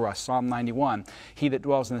over us. Psalm 91, he that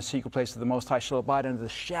dwells in the secret place of the Most High shall abide under the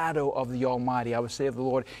shadow of the Almighty. I will say of the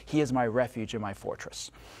Lord, he is my refuge and my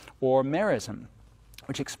fortress. Or merism,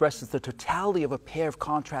 which expresses the totality of a pair of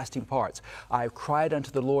contrasting parts. I have cried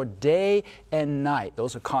unto the Lord day and night.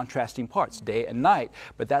 Those are contrasting parts, day and night,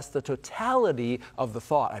 but that's the totality of the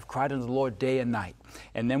thought. I've cried unto the Lord day and night.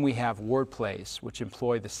 And then we have word plays, which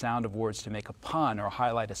employ the sound of words to make a pun or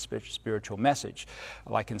highlight a spiritual message.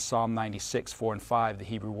 Like in Psalm 96, 4 and 5, the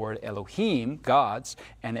Hebrew word Elohim, gods,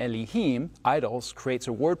 and Elihim, idols, creates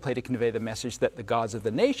a wordplay to convey the message that the gods of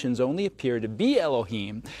the nations only appear to be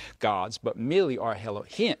Elohim, gods, but merely are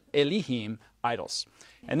Elihim, idols.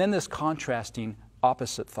 And then there's contrasting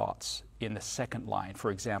opposite thoughts in the second line.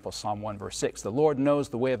 For example, Psalm 1, verse 6, the Lord knows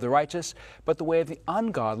the way of the righteous, but the way of the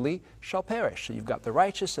ungodly shall perish. So you've got the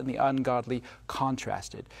righteous and the ungodly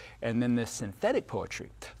contrasted. And then this synthetic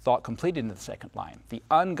poetry, thought completed in the second line. The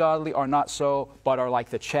ungodly are not so, but are like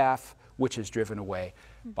the chaff which is driven away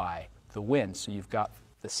by the wind. So you've got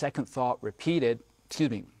the second thought repeated,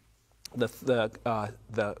 the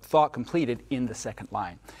thought completed in the second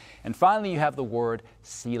line. And finally, you have the word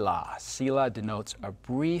Selah. Selah denotes a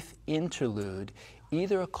brief interlude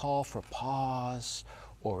either a call for pause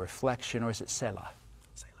or reflection, or is it Selah?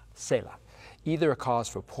 Selah. Either a cause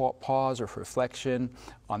for pause or for reflection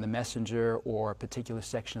on the messenger or a particular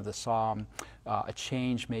section of the psalm, a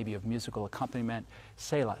change maybe of musical accompaniment.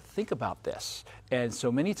 Selah. Think about this. And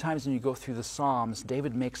so many times when you go through the Psalms,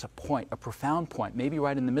 David makes a point, a profound point, maybe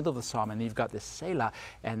right in the middle of the psalm, and you've got this Selah,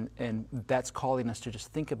 and that's calling us to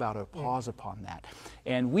just think about or pause upon that.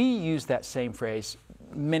 And we use that same phrase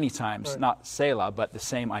many times, not Selah, but the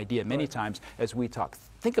same idea many times as we talk.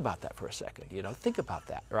 Think about that for a second, you know, think about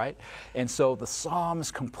that, right? And so the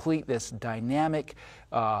Psalms complete this dynamic,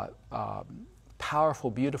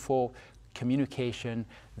 powerful, beautiful communication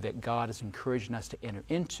that God is encouraging us to enter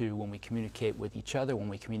into when we communicate with each other, when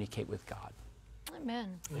we communicate with God.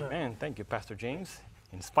 Amen. Amen. Thank you, Pastor James.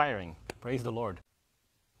 Inspiring. Praise the Lord.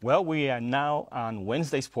 Well, we are now on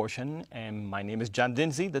Wednesday's portion, and my name is John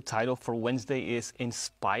Dinsey. The title for Wednesday is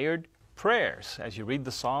Inspired Prayers. As you read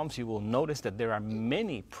the Psalms, you will notice that there are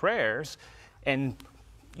many prayers, and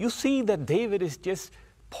you see that David is just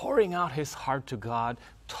pouring out his heart to God,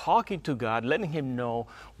 talking to God, letting him know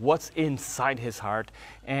what's inside his heart.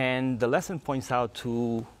 And the lesson points out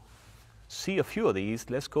to see a few of these.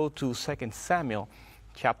 Let's go to 2 Samuel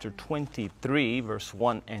chapter 23, verse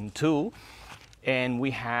 1 and 2. And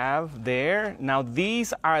we have there, now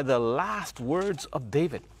these are the last words of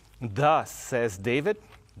David. Thus says David,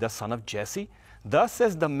 the son of Jesse, thus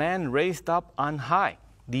says the man raised up on high,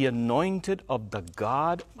 the anointed of the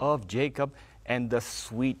God of Jacob and the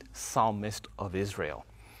sweet psalmist of Israel.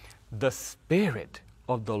 The Spirit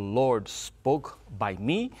of the Lord spoke by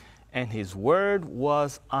me, and his word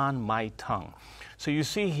was on my tongue. So you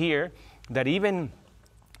see here that even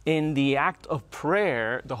in the act of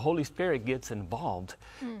prayer, the Holy Spirit gets involved.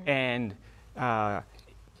 And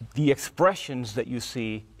the expressions that you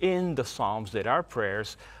see in the Psalms that are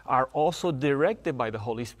prayers are also directed by the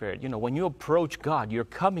Holy Spirit. You know, when you approach God, you're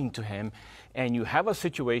coming to him and you have a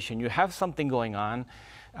situation, you have something going on,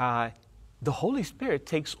 the Holy Spirit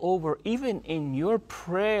takes over even in your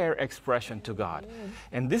prayer expression to God.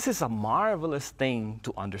 And this is a marvelous thing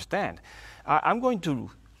to understand. I'm going to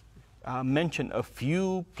mention a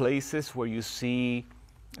few places where you see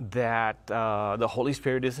that the Holy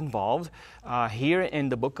Spirit is involved. Here in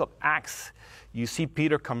the book of Acts, you see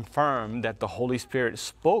Peter confirm that the Holy Spirit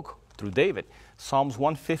spoke through David. Psalms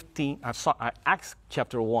 115, Acts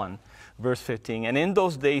chapter 1, verse 15. And in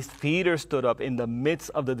those days, Peter stood up in the midst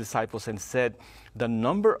of the disciples and said, the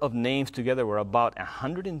number of names together were about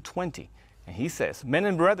 120. And he says, men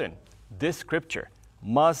and brethren, this scripture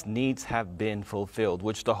must needs have been fulfilled,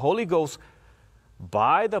 which the Holy Ghost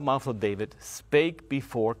by the mouth of David spake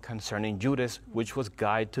before concerning Judas, which was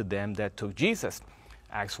guide to them that took Jesus.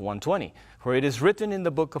 Acts 1:20. For it is written in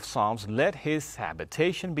the book of Psalms, let his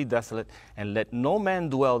habitation be desolate, and let no man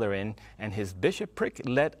dwell therein, and his bishopric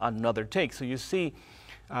let another take. So you see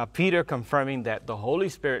Peter confirming that the Holy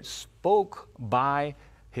Spirit spoke by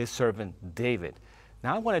his servant David.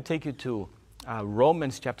 Now I want to take you to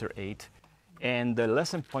Romans chapter 8. And the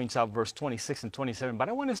lesson points out verse 26 and 27, but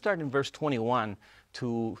I want to start in verse 21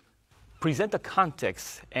 to present the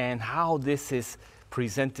context and how this is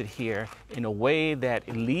presented here in a way that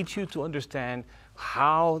it leads you to understand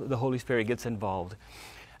how the Holy Spirit gets involved.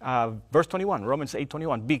 Verse 21, Romans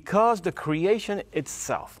 8:21, because the creation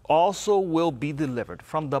itself also will be delivered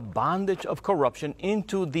from the bondage of corruption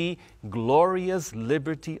into the glorious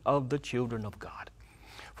liberty of the children of God.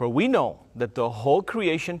 For we know that the whole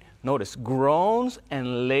creation, notice, groans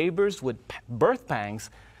and labors with birth pangs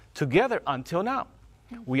together until now.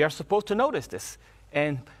 We are supposed to notice this.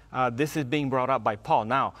 And this is being brought up by Paul.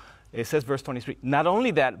 Now, it says, verse 23, not only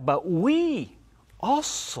that, but we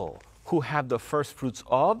also who have the first fruits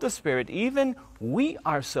of the Spirit, even we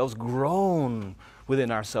ourselves groan within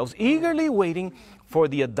ourselves, eagerly waiting for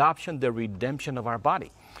the adoption, the redemption of our body.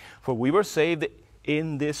 For we were saved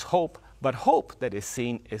in this hope. But hope that is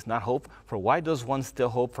seen is not hope, for why does one still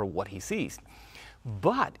hope for what he sees?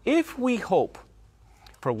 But if we hope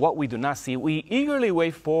for what we do not see, we eagerly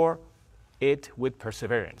wait for it with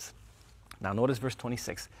perseverance. Now notice verse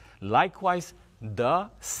 26. Likewise, the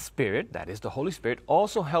Spirit, that is the Holy Spirit,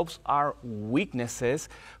 also helps our weaknesses,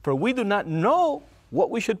 for we do not know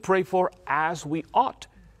what we should pray for as we ought.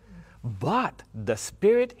 But the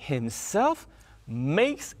Spirit himself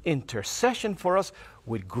makes intercession for us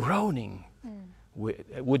with groaning,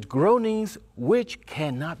 with groanings which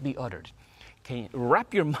cannot be uttered. Can you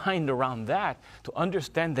wrap your mind around that to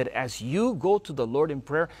understand that as you go to the Lord in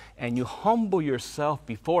prayer and you humble yourself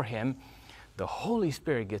before him, the Holy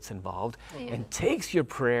Spirit gets involved and takes your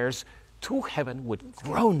prayers to heaven with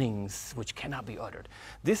groanings which cannot be uttered.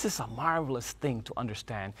 This is a marvelous thing to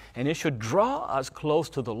understand, and it should draw us close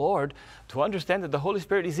to the Lord to understand that the Holy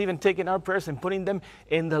Spirit is even taking our prayers and putting them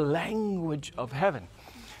in the language of heaven.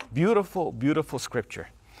 Beautiful, beautiful scripture.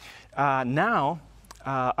 Now,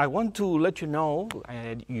 I want to let you know,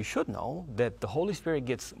 and you should know, that the Holy Spirit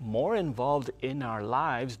gets more involved in our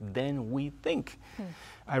lives than we think.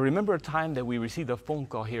 I remember a time that we received a phone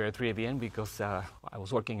call here at 3ABN because I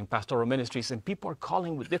was working in pastoral ministries, and people are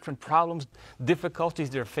calling with different problems, difficulties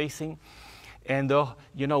they're facing. And,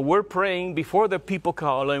 you know, we're praying before the people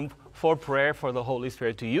call in for prayer for the Holy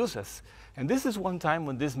Spirit to use us. And this is one time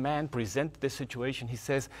when this man presented this situation. He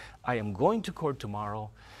says, I am going to court tomorrow.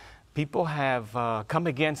 People have come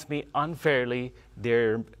against me unfairly.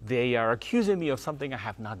 They are accusing me of something I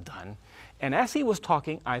have not done. And as he was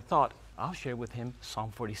talking, I thought, I'll share with him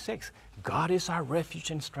Psalm 46. God is our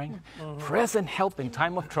refuge and strength, present help in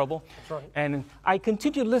time of trouble. That's right. And I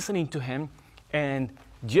continued listening to him. And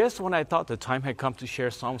just when I thought the time had come to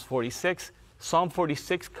share Psalms 46, Psalm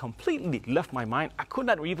 46 completely left my mind. I could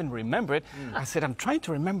not even remember it. I said, I'm trying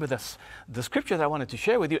to remember the scripture that I wanted to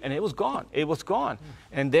share with you, and it was gone. It was gone.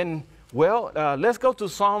 And then, well, let's go to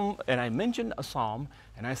Psalm, and I mentioned a Psalm,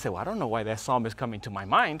 and I said, well, I don't know why that Psalm is coming to my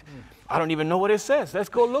mind. I don't even know what it says. Let's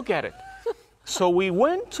go look at it. So we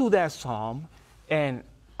went to that Psalm, and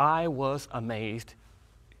I was amazed.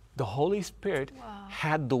 The Holy Spirit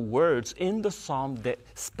had the words in the Psalm that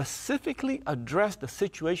specifically addressed the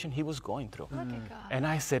situation he was going through. Look at God. And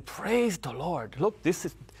I said, praise the Lord. Look, this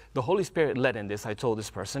is the Holy Spirit led in this, I told this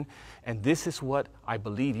person, and this is what I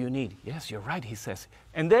believe you need. Yes, you're right, he says.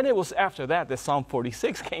 And then it was after that Psalm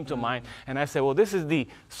 46 came to mind, and I said, well, this is the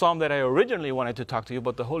Psalm that I originally wanted to talk to you,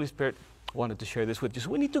 but the Holy Spirit wanted to share this with you. So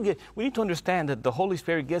we need to understand that the Holy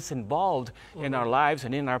Spirit gets involved in our lives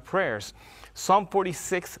and in our prayers. Psalm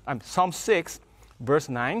 6, verse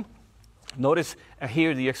 9. Notice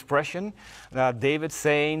here the expression, David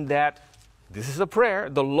saying that this is a prayer.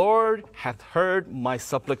 The Lord hath heard my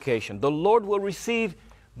supplication. The Lord will receive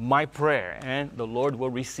my prayer, and the Lord will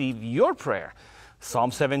receive your prayer.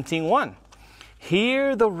 Psalm 17:1.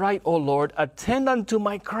 Hear the right, O Lord, attend unto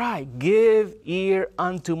my cry. Give ear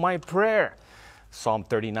unto my prayer. Psalm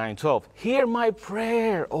 39:12. Hear my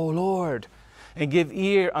prayer, O Lord, and give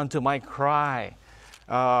ear unto my cry.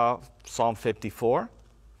 Psalm 54,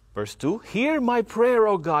 verse 2. Hear my prayer,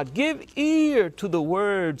 O God. Give ear to the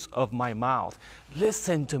words of my mouth.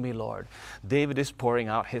 Listen to me, Lord. David is pouring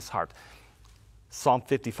out his heart. Psalm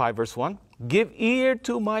 55, verse 1. Give ear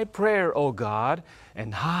to my prayer, O God,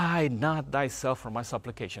 and hide not thyself from my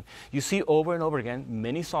supplication. You see, over and over again,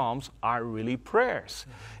 many Psalms are really prayers.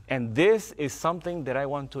 And this is something that I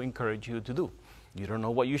want to encourage you to do. You don't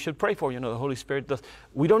know what you should pray for. You know, the Holy Spirit does.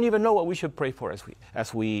 We don't even know what we should pray for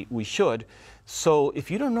as we should. So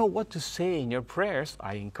if you don't know what to say in your prayers,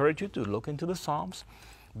 I encourage you to look into the Psalms.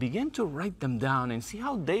 Begin to write them down and see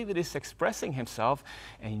how David is expressing himself.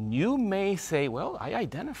 And you may say, well, I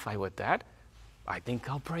identify with that. I think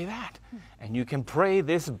I'll pray that. And you can pray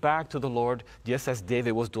this back to the Lord just as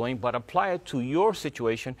David was doing, but apply it to your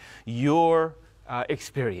situation, your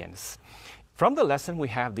experience. From the lesson, we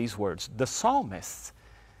have these words. The psalmists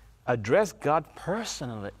address God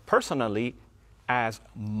personally as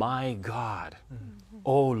my God,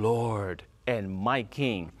 O Lord, and my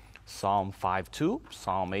King. Psalm 5:2,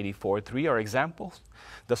 Psalm 84:3 are examples.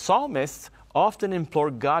 The psalmists often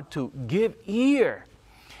implore God to give ear.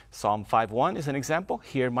 Psalm 5:1 is an example.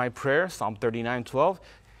 Hear my prayer. Psalm 39:12.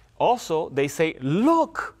 Also, they say,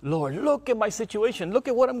 look, Lord, look at my situation. Look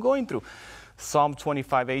at what I'm going through. Psalm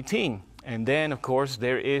 25:18. And then, of course,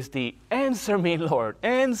 there is the answer me, Lord,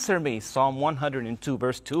 answer me. Psalm 102,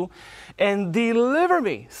 verse 2. And deliver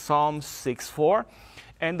me. Psalm 6:4.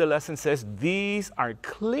 And the lesson says these are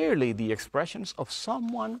clearly the expressions of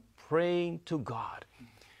someone praying to God.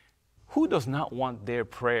 Who does not want their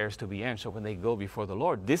prayers to be answered when they go before the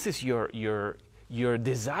Lord? This is your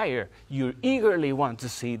desire. You eagerly want to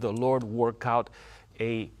see the Lord work out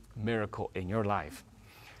a miracle in your life.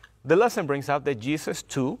 The lesson brings out that Jesus,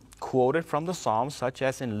 too, quoted from the Psalms, such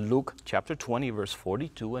as in Luke chapter 20, verse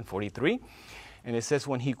 42 and 43. And it says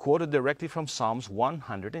when he quoted directly from Psalms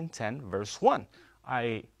 110, verse 1.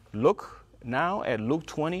 I look now at Luke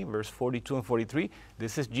 20, verse 42 and 43.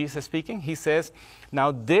 This is Jesus speaking. He says,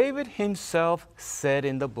 now David himself said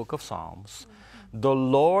in the book of Psalms, the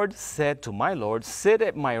Lord said to my Lord, sit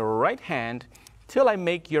at my right hand till I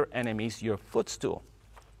make your enemies your footstool.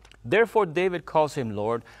 Therefore David calls him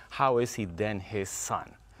Lord. How is he then his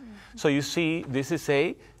son? So you see, this is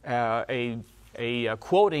a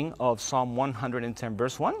quoting of Psalm 110,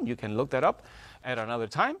 verse 1. You can look that up at another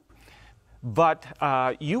time. But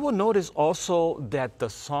you will notice also that the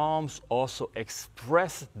Psalms also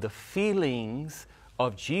express the feelings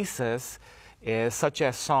of Jesus, such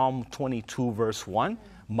as Psalm 22, verse 1.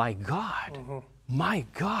 My God,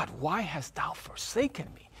 why hast thou forsaken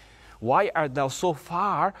me? Why art thou so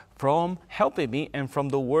far from helping me and from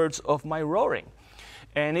the words of my roaring?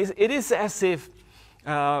 And it is as if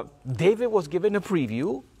David was given a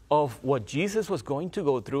preview of what Jesus was going to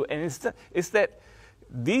go through. And it's that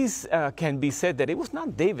these can be said that it was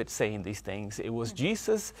not David saying these things. It was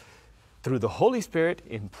Jesus, through the Holy Spirit,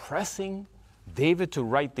 impressing David to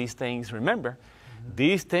write these things. Remember,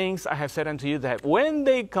 these things I have said unto you, that when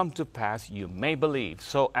they come to pass, you may believe.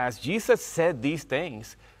 So as Jesus said these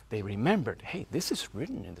things, they remembered, hey, this is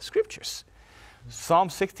written in the Scriptures. Psalm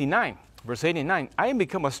 69, verse 89, I am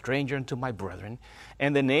become a stranger unto my brethren,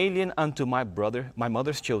 and an alien unto my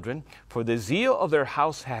mother's children, for the zeal of their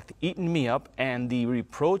house hath eaten me up, and the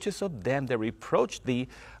reproaches of them that reproach thee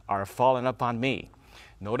are fallen upon me.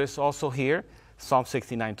 Notice also here, Psalm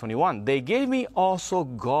 69, 21, they gave me also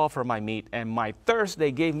gall for my meat, and my thirst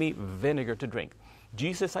they gave me vinegar to drink.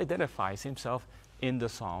 Jesus identifies himself in the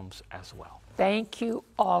Psalms as well. Thank you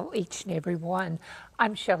all, each and every one.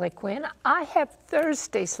 I'm Shelley Quinn. I have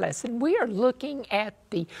Thursday's lesson. We are looking at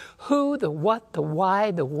the who, the what, the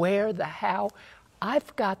why, the where, the how.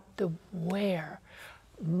 I've got the where.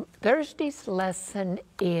 Thursday's lesson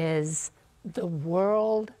is the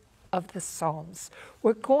world of the Psalms.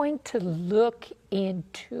 We're going to look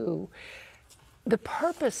into the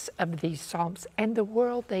purpose of these Psalms and the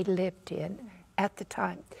world they lived in at the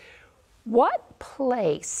time. What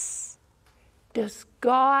place does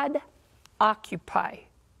God occupy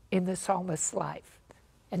in the psalmist's life?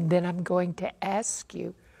 And then I'm going to ask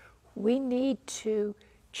you, we need to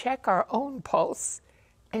check our own pulse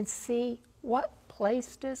and see what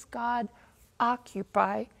place does God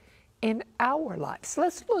occupy in our lives.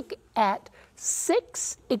 Let's look at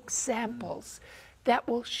 6 examples that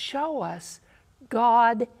will show us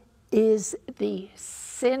God is the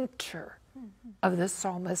center of the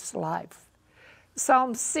psalmist's life.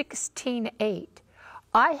 Psalm 16:8,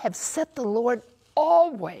 I have set the Lord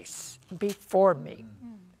always before me.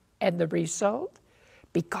 And the result,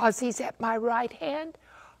 because he's at my right hand,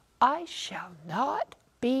 I shall not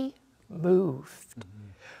be moved.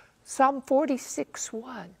 Psalm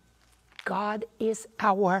 46:1, God is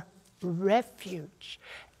our refuge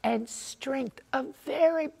and strength, a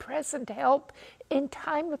very present help in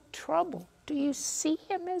time of trouble. Do you see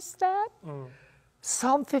him as that?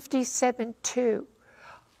 Psalm 57:2,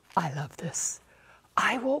 I love this.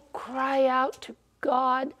 I will cry out to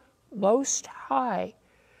God Most High,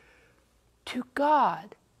 to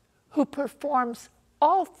God who performs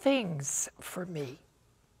all things for me.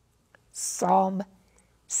 Psalm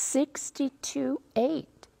 62:8,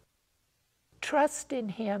 trust in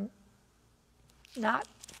him, not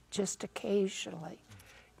just occasionally,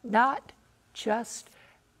 not just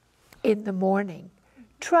in the morning.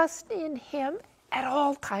 Trust in him at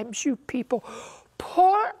all times, you people.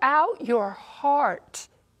 Pour out your heart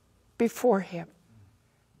before him.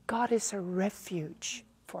 God is a refuge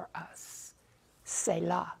for us.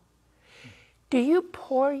 Selah. Do you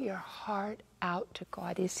pour your heart out to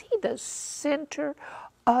God? Is he the center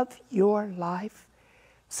of your life?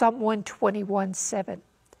 Psalm 121:7.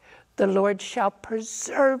 The Lord shall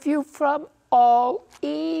preserve you from all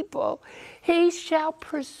evil. He shall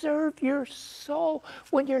preserve your soul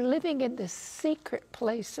when you're living in the secret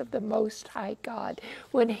place of the Most High God.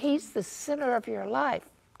 When he's the center of your life,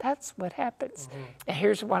 that's what happens. And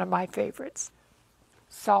here's one of my favorites.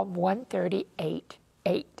 Psalm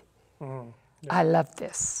 138:8. I love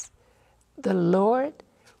this. The Lord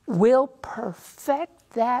will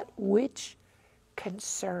perfect that which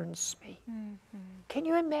concerns me. Can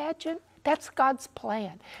you imagine? That's God's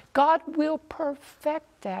plan. God will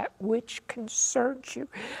perfect that which concerns you.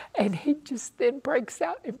 And he just then breaks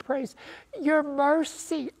out in praise. Your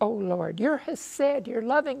mercy, O Lord, your hesed, your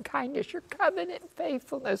loving kindness, your covenant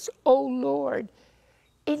faithfulness, O Lord,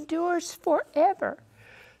 endures forever.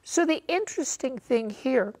 So the interesting thing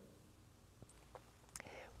here,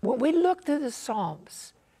 when we look through the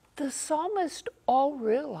Psalms, the psalmists all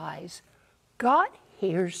realize God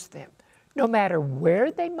hears them, no matter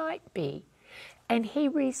where they might be, and he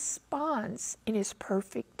responds in his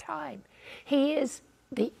perfect time. He is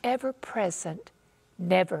the ever-present,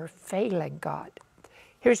 never-failing God.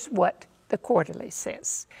 Here's what the Quarterly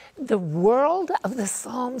says. The world of the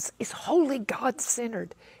Psalms is wholly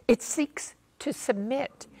God-centered. It seeks to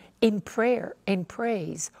submit in prayer and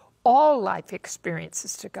praise all life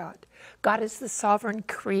experiences to God. God is the sovereign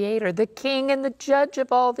creator, the king and the judge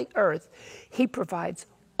of all the earth. He provides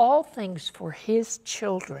all things for his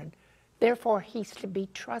children. Therefore, he's to be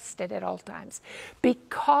trusted at all times.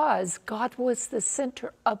 Because God was the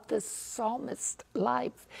center of the psalmist's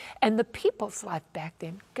life and the people's life back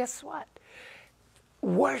then, guess what?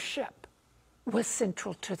 Worship was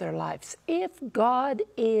central to their lives. If God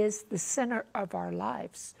is the center of our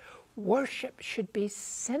lives, worship should be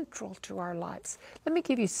central to our lives. Let me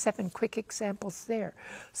give you 7 quick examples there.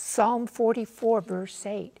 Psalm 44, verse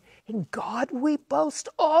 8. In God we boast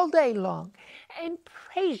all day long and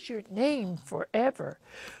praise your name forever.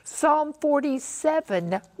 Psalm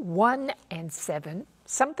 47, 1 and 7.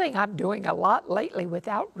 Something I'm doing a lot lately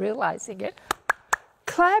without realizing it.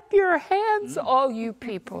 Clap your hands, all you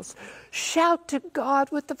peoples. Shout to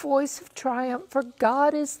God with the voice of triumph, for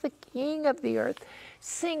God is the King of the earth.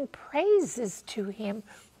 Sing praises to him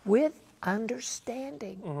with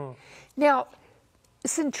understanding. Now,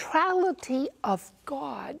 centrality of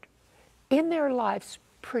God in their lives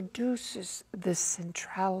produces the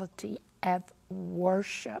centrality of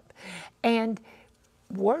worship. And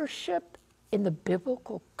worship in the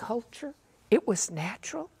biblical culture, it was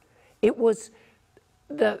natural. It was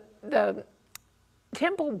the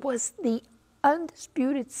temple was the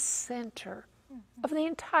undisputed center of the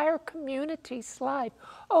entire community's life.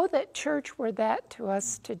 Oh, that church were that to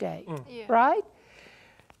us today, right?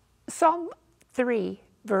 Psalm 3,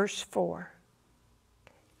 verse 4.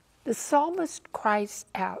 The psalmist cries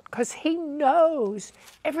out because he knows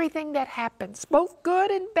everything that happens, both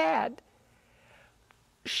good and bad,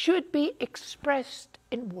 should be expressed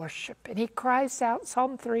in worship. And he cries out,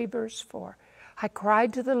 Psalm 3, verse 4. I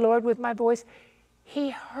cried to the Lord with my voice. He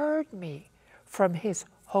heard me from his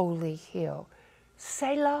holy hill.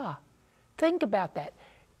 Selah. Think about that.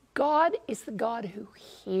 God is the God who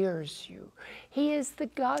hears you. He is the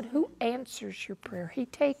God who answers your prayer. He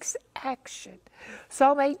takes action.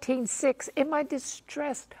 Psalm 18:6, in my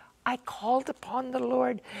distress, I called upon the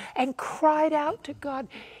Lord and cried out to God.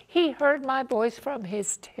 He heard my voice from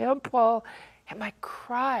his temple, and my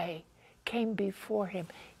cry came before him,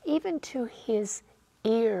 even to his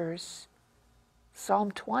ears.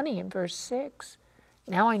 Psalm 20 and verse 6.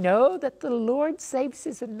 Now I know that the Lord saves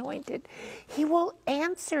his anointed. He will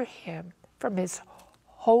answer him from his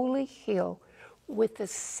holy hill with the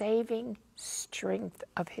saving strength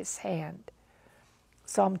of his hand.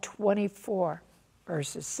 Psalm 24,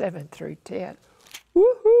 verses 7 through 10.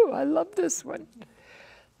 Woohoo, I love this one.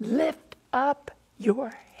 Lift up your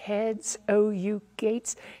heads, O you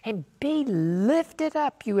gates, and be lifted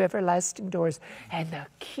up, you everlasting doors, and the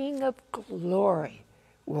King of glory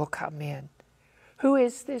will come in. Who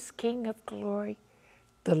is this King of glory?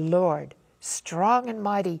 The Lord, strong and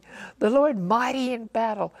mighty, the Lord mighty in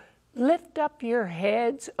battle. Lift up your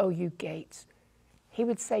heads, O you gates. He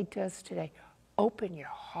would say to us today, open your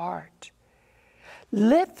heart.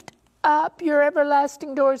 Lift up your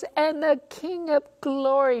everlasting doors, and the King of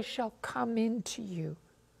glory shall come into you.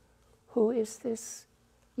 Who is this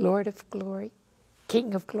Lord of glory?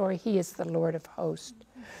 King of glory, he is the Lord of hosts.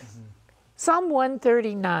 Psalm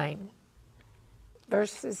 139.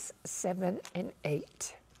 Verses 7 and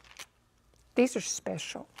 8. These are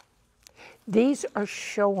special. These are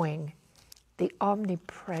showing the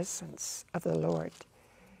omnipresence of the Lord.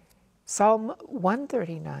 Psalm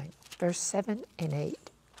 139, verse 7 and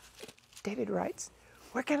 8. David writes,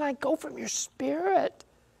 where can I go from your spirit?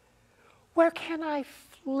 Where can I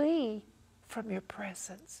flee from your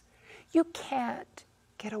presence? You can't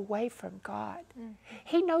get away from God.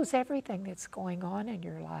 He knows everything that's going on in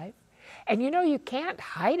your life. And you know, you can't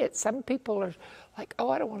hide it. Some people are like, oh,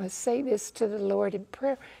 I don't want to say this to the Lord in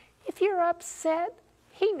prayer. If you're upset,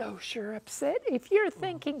 he knows you're upset. If you're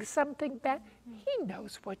thinking something bad, he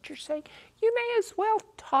knows what you're saying. You may as well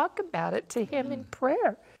talk about it to him in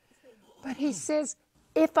prayer. But he says,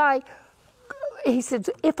 if I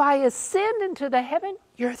ascend into the heaven,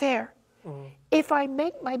 you're there. If I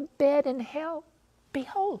make my bed in hell,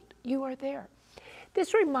 behold, you are there.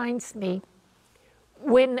 This reminds me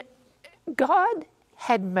when God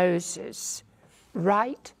had Moses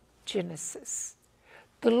write Genesis.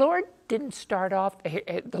 The Lord didn't start off,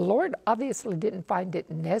 the Lord obviously didn't find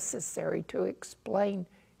it necessary to explain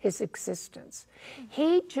his existence.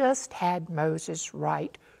 He just had Moses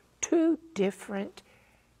write 2 different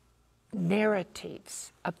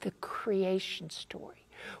narratives of the creation story.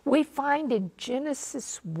 We find in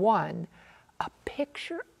Genesis 1 a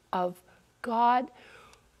picture of God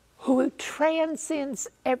who transcends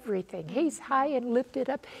everything. He's high and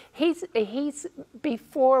lifted up. He's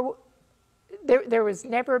before, there was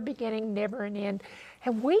never a beginning, never an end.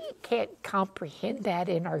 And we can't comprehend that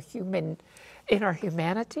in our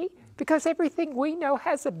humanity, because everything we know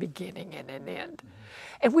has a beginning and an end.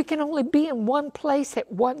 And we can only be in one place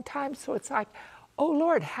at one time. So it's like, oh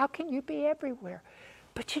Lord, how can you be everywhere?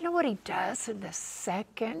 But you know what he does in the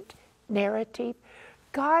second narrative?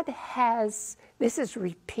 God has, this is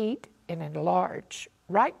repeat and enlarge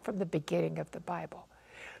right from the beginning of the Bible.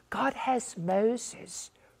 God has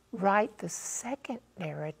Moses write the second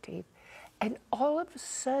narrative, and all of a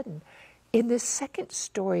sudden, in the second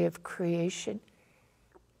story of creation,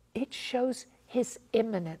 it shows his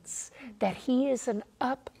immanence, that he is an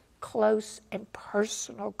up close and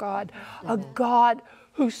personal God, a God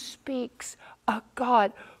who speaks, a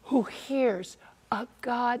God who hears, a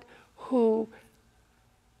God who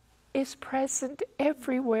is present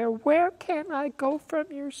everywhere. Where can I go from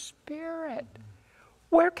your spirit?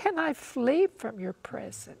 Where can I flee from your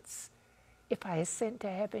presence? If I ascend to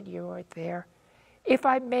heaven, you are there. If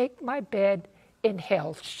I make my bed in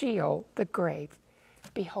hell, Sheol, the grave,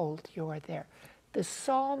 behold, you are there. The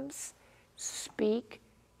Psalms speak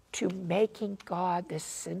to making God the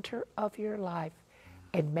center of your life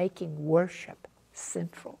and making worship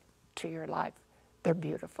central to your life. They're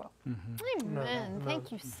beautiful. Amen.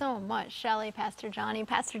 Thank you so much, Shelley, Pastor Johnny,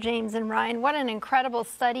 Pastor James, and Ryan. What an incredible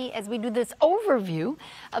study as we do this overview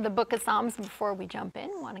of the book of Psalms. Before we jump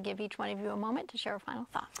in, I want to give each one of you a moment to share a final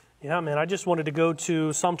thought. Yeah, man, I just wanted to go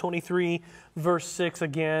to Psalm 23, verse 6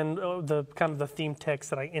 again, the kind of the theme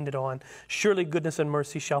text that I ended on. Surely goodness and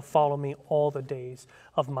mercy shall follow me all the days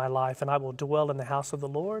of my life, and I will dwell in the house of the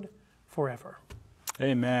Lord forever.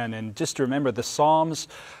 Amen. And just to remember, the Psalms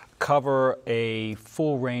cover a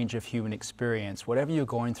full range of human experience. Whatever you're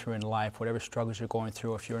going through in life, whatever struggles you're going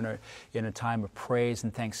through, if you're in a time of praise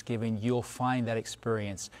and thanksgiving, you'll find that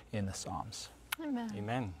experience in the Psalms. Amen.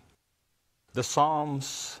 Amen. The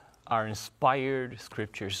Psalms are inspired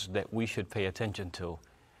scriptures that we should pay attention to.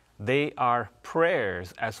 They are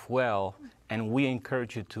prayers as well, and we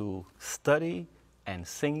encourage you to study and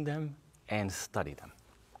sing them and study them.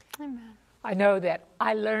 Amen. I know that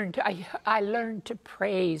I learned to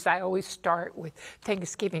praise. I always start with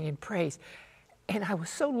thanksgiving and praise. And I was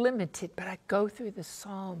so limited, but I go through the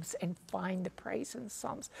Psalms and find the praise in the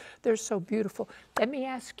Psalms. They're so beautiful. Let me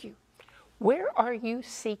ask you, where are you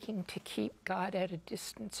seeking to keep God at a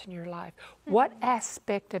distance in your life? What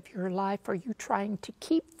aspect of your life are you trying to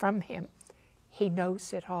keep from Him? He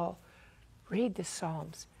knows it all. Read the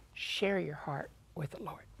Psalms. Share your heart with the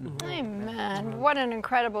Lord. Amen. What an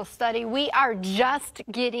incredible study. We are just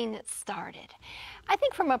getting started. I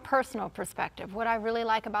think from a personal perspective, what I really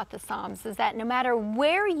like about the Psalms is that no matter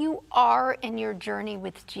where you are in your journey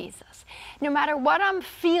with Jesus, no matter what I'm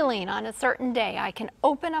feeling on a certain day, I can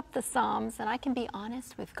open up the Psalms and I can be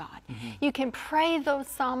honest with God. You can pray those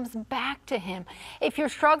Psalms back to Him. If you're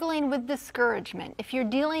struggling with discouragement, if you're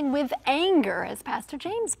dealing with anger, as Pastor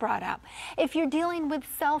James brought up, if you're dealing with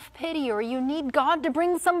self-pity, or you need God to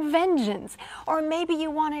bring some vengeance, or maybe you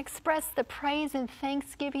want to express the praise and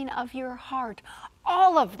thanksgiving of your heart,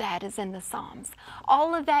 all of that is in the Psalms.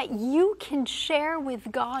 All of that you can share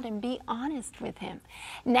with God and be honest with Him.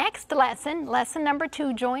 Next lesson, lesson number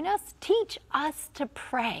 2, join us, teach us to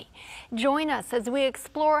pray. Join us as we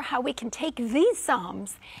explore how we can take these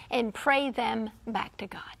Psalms and pray them back to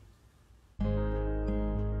God.